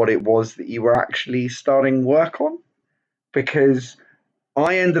what it was that you were actually starting work on. Because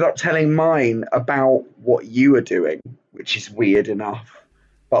I ended up telling mine about what you were doing, which is weird enough.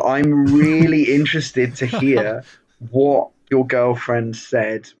 But I'm really interested to hear what your girlfriend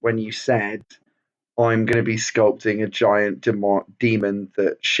said when you said, I'm going to be sculpting a giant demon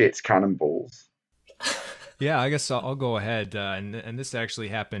that shits cannonballs. Yeah, I guess I'll go ahead. And this actually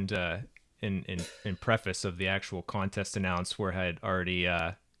happened in preface of the actual contest announced, where I had already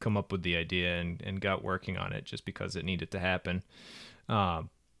come up with the idea and got working on it just because it needed to happen. And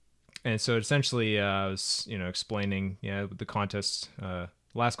so essentially I was, explaining, the contest,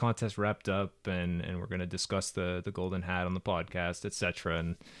 last contest wrapped up, and we're going to discuss the golden hat on the podcast, etc.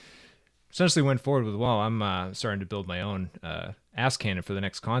 And essentially went forward with, well, I'm starting to build my own ass cannon for the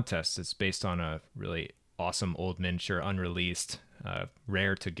next contest. It's based on a really awesome old miniature, unreleased,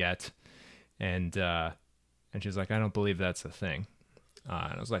 rare to get. And she's like, I don't believe that's a thing.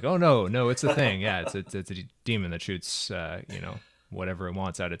 And I was like, oh no, it's a thing. Yeah, it's a demon that shoots, whatever it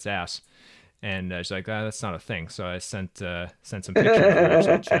wants out its ass. And she's like, that's not a thing. So I sent some pictures. We were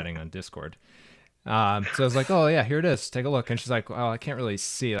actually chatting on Discord. So I was like, oh yeah, here it is. Take a look. And she's like, well, I can't really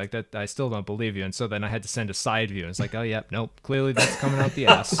see like that. I still don't believe you. And so then I had to send a side view. And it's like, oh yeah, nope. Clearly that's coming out the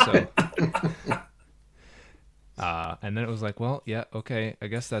ass. So, and then it was like, well, yeah, okay. I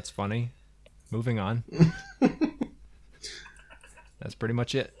guess that's funny. Moving on. That's pretty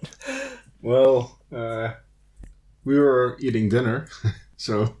much it. Well, we were eating dinner,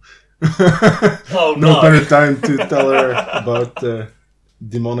 so no better time to tell her about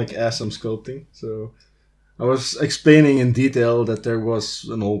demonic ass I'm sculpting. So I was explaining in detail that there was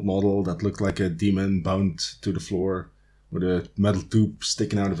an old model that looked like a demon bound to the floor with a metal tube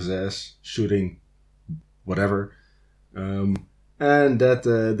sticking out of his ass, shooting whatever. And that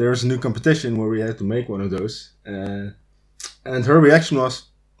there's a new competition where we had to make one of those. And her reaction was,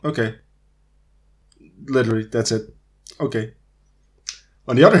 okay. Literally, that's it. Okay.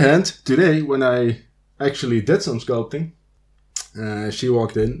 On the other hand, today, when I actually did some sculpting, she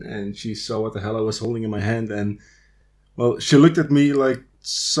walked in and she saw what the hell I was holding in my hand. And, well, she looked at me like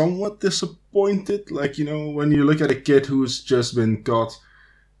somewhat disappointed. Like, when you look at a kid who's just been caught,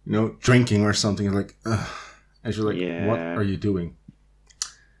 drinking or something, like, ugh. And she's like, yeah. What are you doing?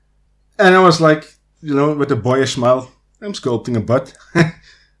 And I was like, with a boyish smile, I'm sculpting a butt.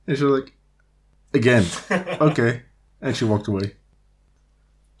 And she was like, again, okay. And she walked away.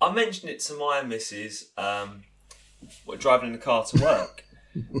 I mentioned it to my missus, driving in the car to work,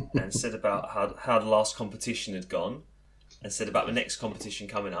 and said about how the last competition had gone, and said about the next competition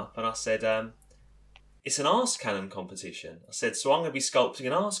coming up. And I said, it's an arse cannon competition. I said, so I'm going to be sculpting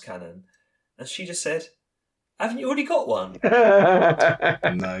an arse cannon. And she just said, haven't you already got one?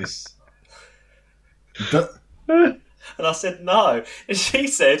 Nice. And I said, no. And she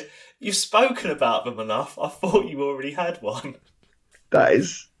said, you've spoken about them enough. I thought you already had one. That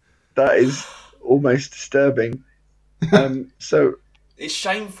is almost disturbing. So it's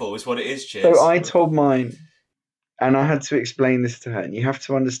shameful, is what it is, Chiz. So I told mine, and I had to explain this to her. And you have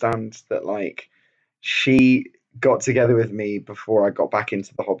to understand that, like, she got together with me before I got back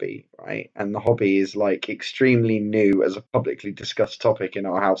into the hobby, right? And the hobby is like extremely new as a publicly discussed topic in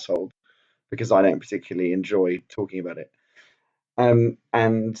our household because I don't particularly enjoy talking about it. And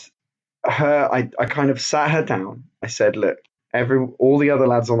I kind of sat her down. I said, look, all the other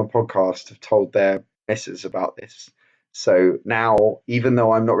lads on the podcast have told their missus about this. So now, even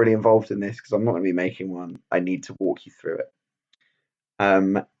though I'm not really involved in this because I'm not going to be making one, I need to walk you through it.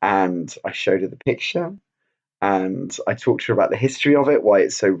 And I showed her the picture. And I talked to her about the history of it, why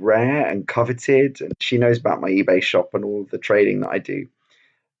it's so rare and coveted. And she knows about my eBay shop and all of the trading that I do.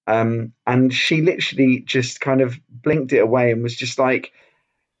 And she literally just kind of blinked it away and was just like,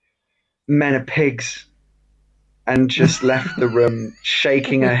 men are pigs. And just left the room,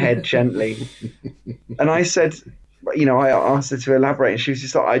 shaking her head gently. And I said, I asked her to elaborate. And she was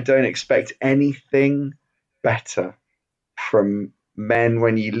just like, I don't expect anything better from men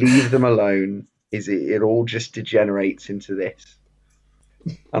when you leave them alone. It all just degenerates into this.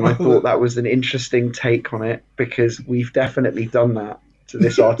 And I thought that was an interesting take on it because we've definitely done that to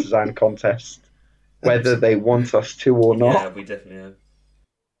this artisan contest, whether they want us to or not. Yeah, we definitely have.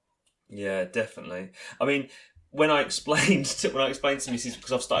 Yeah, definitely. I mean, when I explained to Mrs.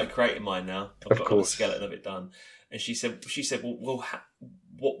 because I've started creating mine now, I've got a skeleton of it done, and she said, well,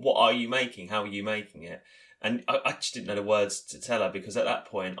 what are you making? How are you making it? And I just didn't know the words to tell her because at that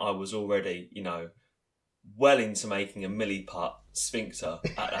point I was already, well into making a milliput sphincter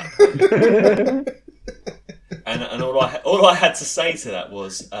at that point. and all I had to say to that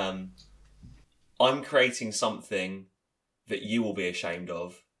was, I'm creating something that you will be ashamed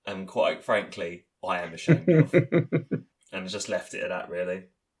of, and quite frankly, I am ashamed of. And I just left it at that, really.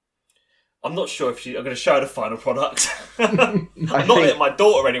 I'm not sure if I'm going to show her the final product. I'm not letting my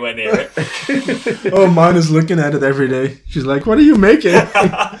daughter anywhere near it. Oh, mine is looking at it every day. She's like, what are you making?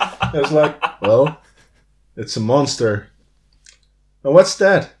 I was like, well, it's a monster. And what's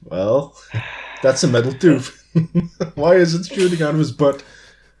that? Well, that's a metal tube. Why is it shooting out of his butt?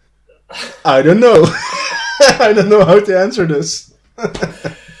 I don't know. I don't know how to answer this.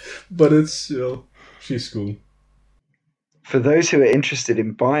 But it's, she's cool. For those who are interested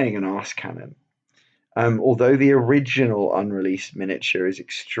in buying an Ask Cannon, although the original unreleased miniature is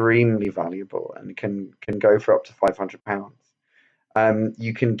extremely valuable and can go for up to £500,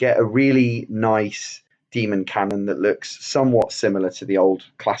 you can get a really nice demon cannon that looks somewhat similar to the old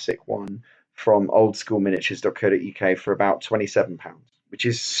classic one from oldschoolminiatures.co.uk for about £27, which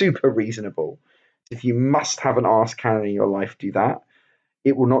is super reasonable. If you must have an Ask Cannon in your life, do that.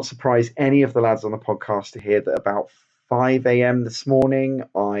 It will not surprise any of the lads on the podcast to hear that about 5 a.m. this morning,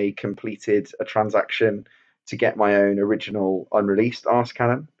 I completed a transaction to get my own original unreleased Ask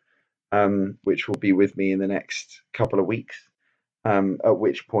Cannon, which will be with me in the next couple of weeks, at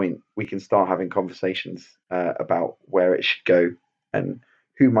which point we can start having conversations about where it should go and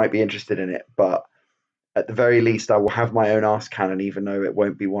who might be interested in it. But at the very least, I will have my own Ask Cannon, even though it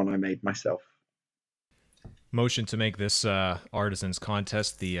won't be one I made myself. Motion to make this artisans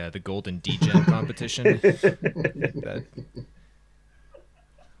contest the golden degen competition.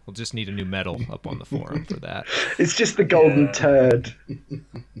 We'll just need a new medal up on the forum for that. It's just the golden turd.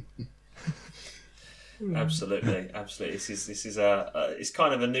 Absolutely. This is it's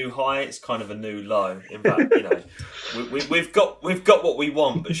kind of a new high. It's kind of a new low. In fact, we've got what we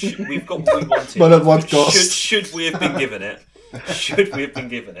want, but we've got what we wanted. But at what cost? Should we have been given it?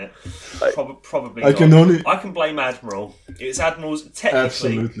 Probably. I can blame Admiral. It's Admiral's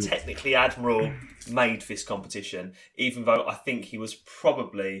technically Admiral made this competition, even though I think he was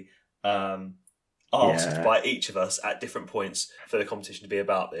probably asked by each of us at different points for the competition to be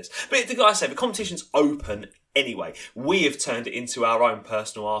about this. But like I say, the competition's open anyway. We have turned it into our own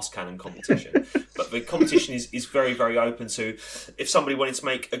personal Ask Cannon competition. But the competition is very, very open to if somebody wanted to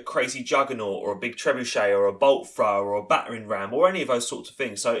make a crazy juggernaut or a big trebuchet or a bolt thrower or a battering ram or any of those sorts of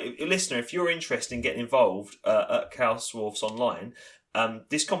things. So, listener, if you're interested in getting involved at Chaos Dwarfs Online,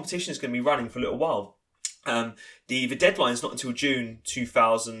 this competition is going to be running for a little while. The deadline is not until June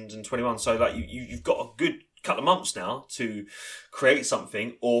 2021, so like you've got a good couple of months now to create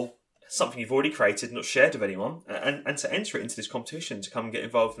something or something you've already created, not shared with anyone, and to enter it into this competition, to come and get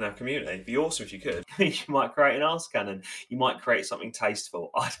involved in our community. It'd be awesome if you could. You might create an Ask Cannon. You might create something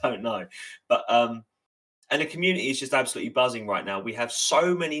tasteful. I don't know. But and the community is just absolutely buzzing right now. We have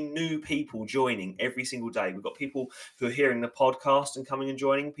so many new people joining every single day. We've got people who are hearing the podcast and coming and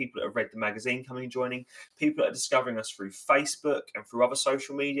joining, people that have read the magazine coming and joining, people that are discovering us through Facebook and through other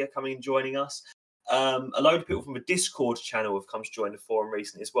social media coming and joining us. A load of people from a Discord channel have come to join the forum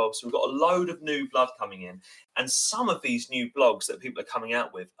recently as well. So we've got a load of new blood coming in. And some of these new blogs that people are coming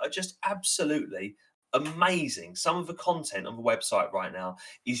out with are just absolutely amazing. Some of the content on the website right now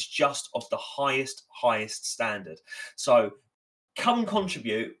is just of the highest standard. So come and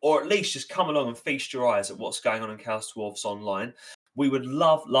contribute, or at least just come along and feast your eyes at what's going on in Chaos Dwarfs Online. We would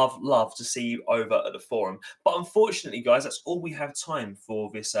love to see you over at the forum. But unfortunately, guys, that's all we have time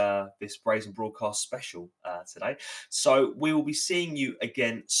for this this Brazen Broadcast special today. So we will be seeing you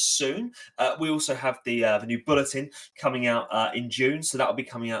again soon. We also have the new bulletin coming out in June, so that will be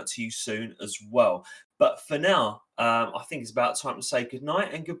coming out to you soon as well. But for now, I think it's about time to say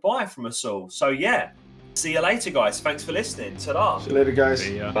goodnight and goodbye from us all. So yeah, see you later, guys. Thanks for listening. Ta-da. See you later, guys.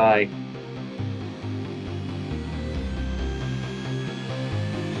 See ya. Bye.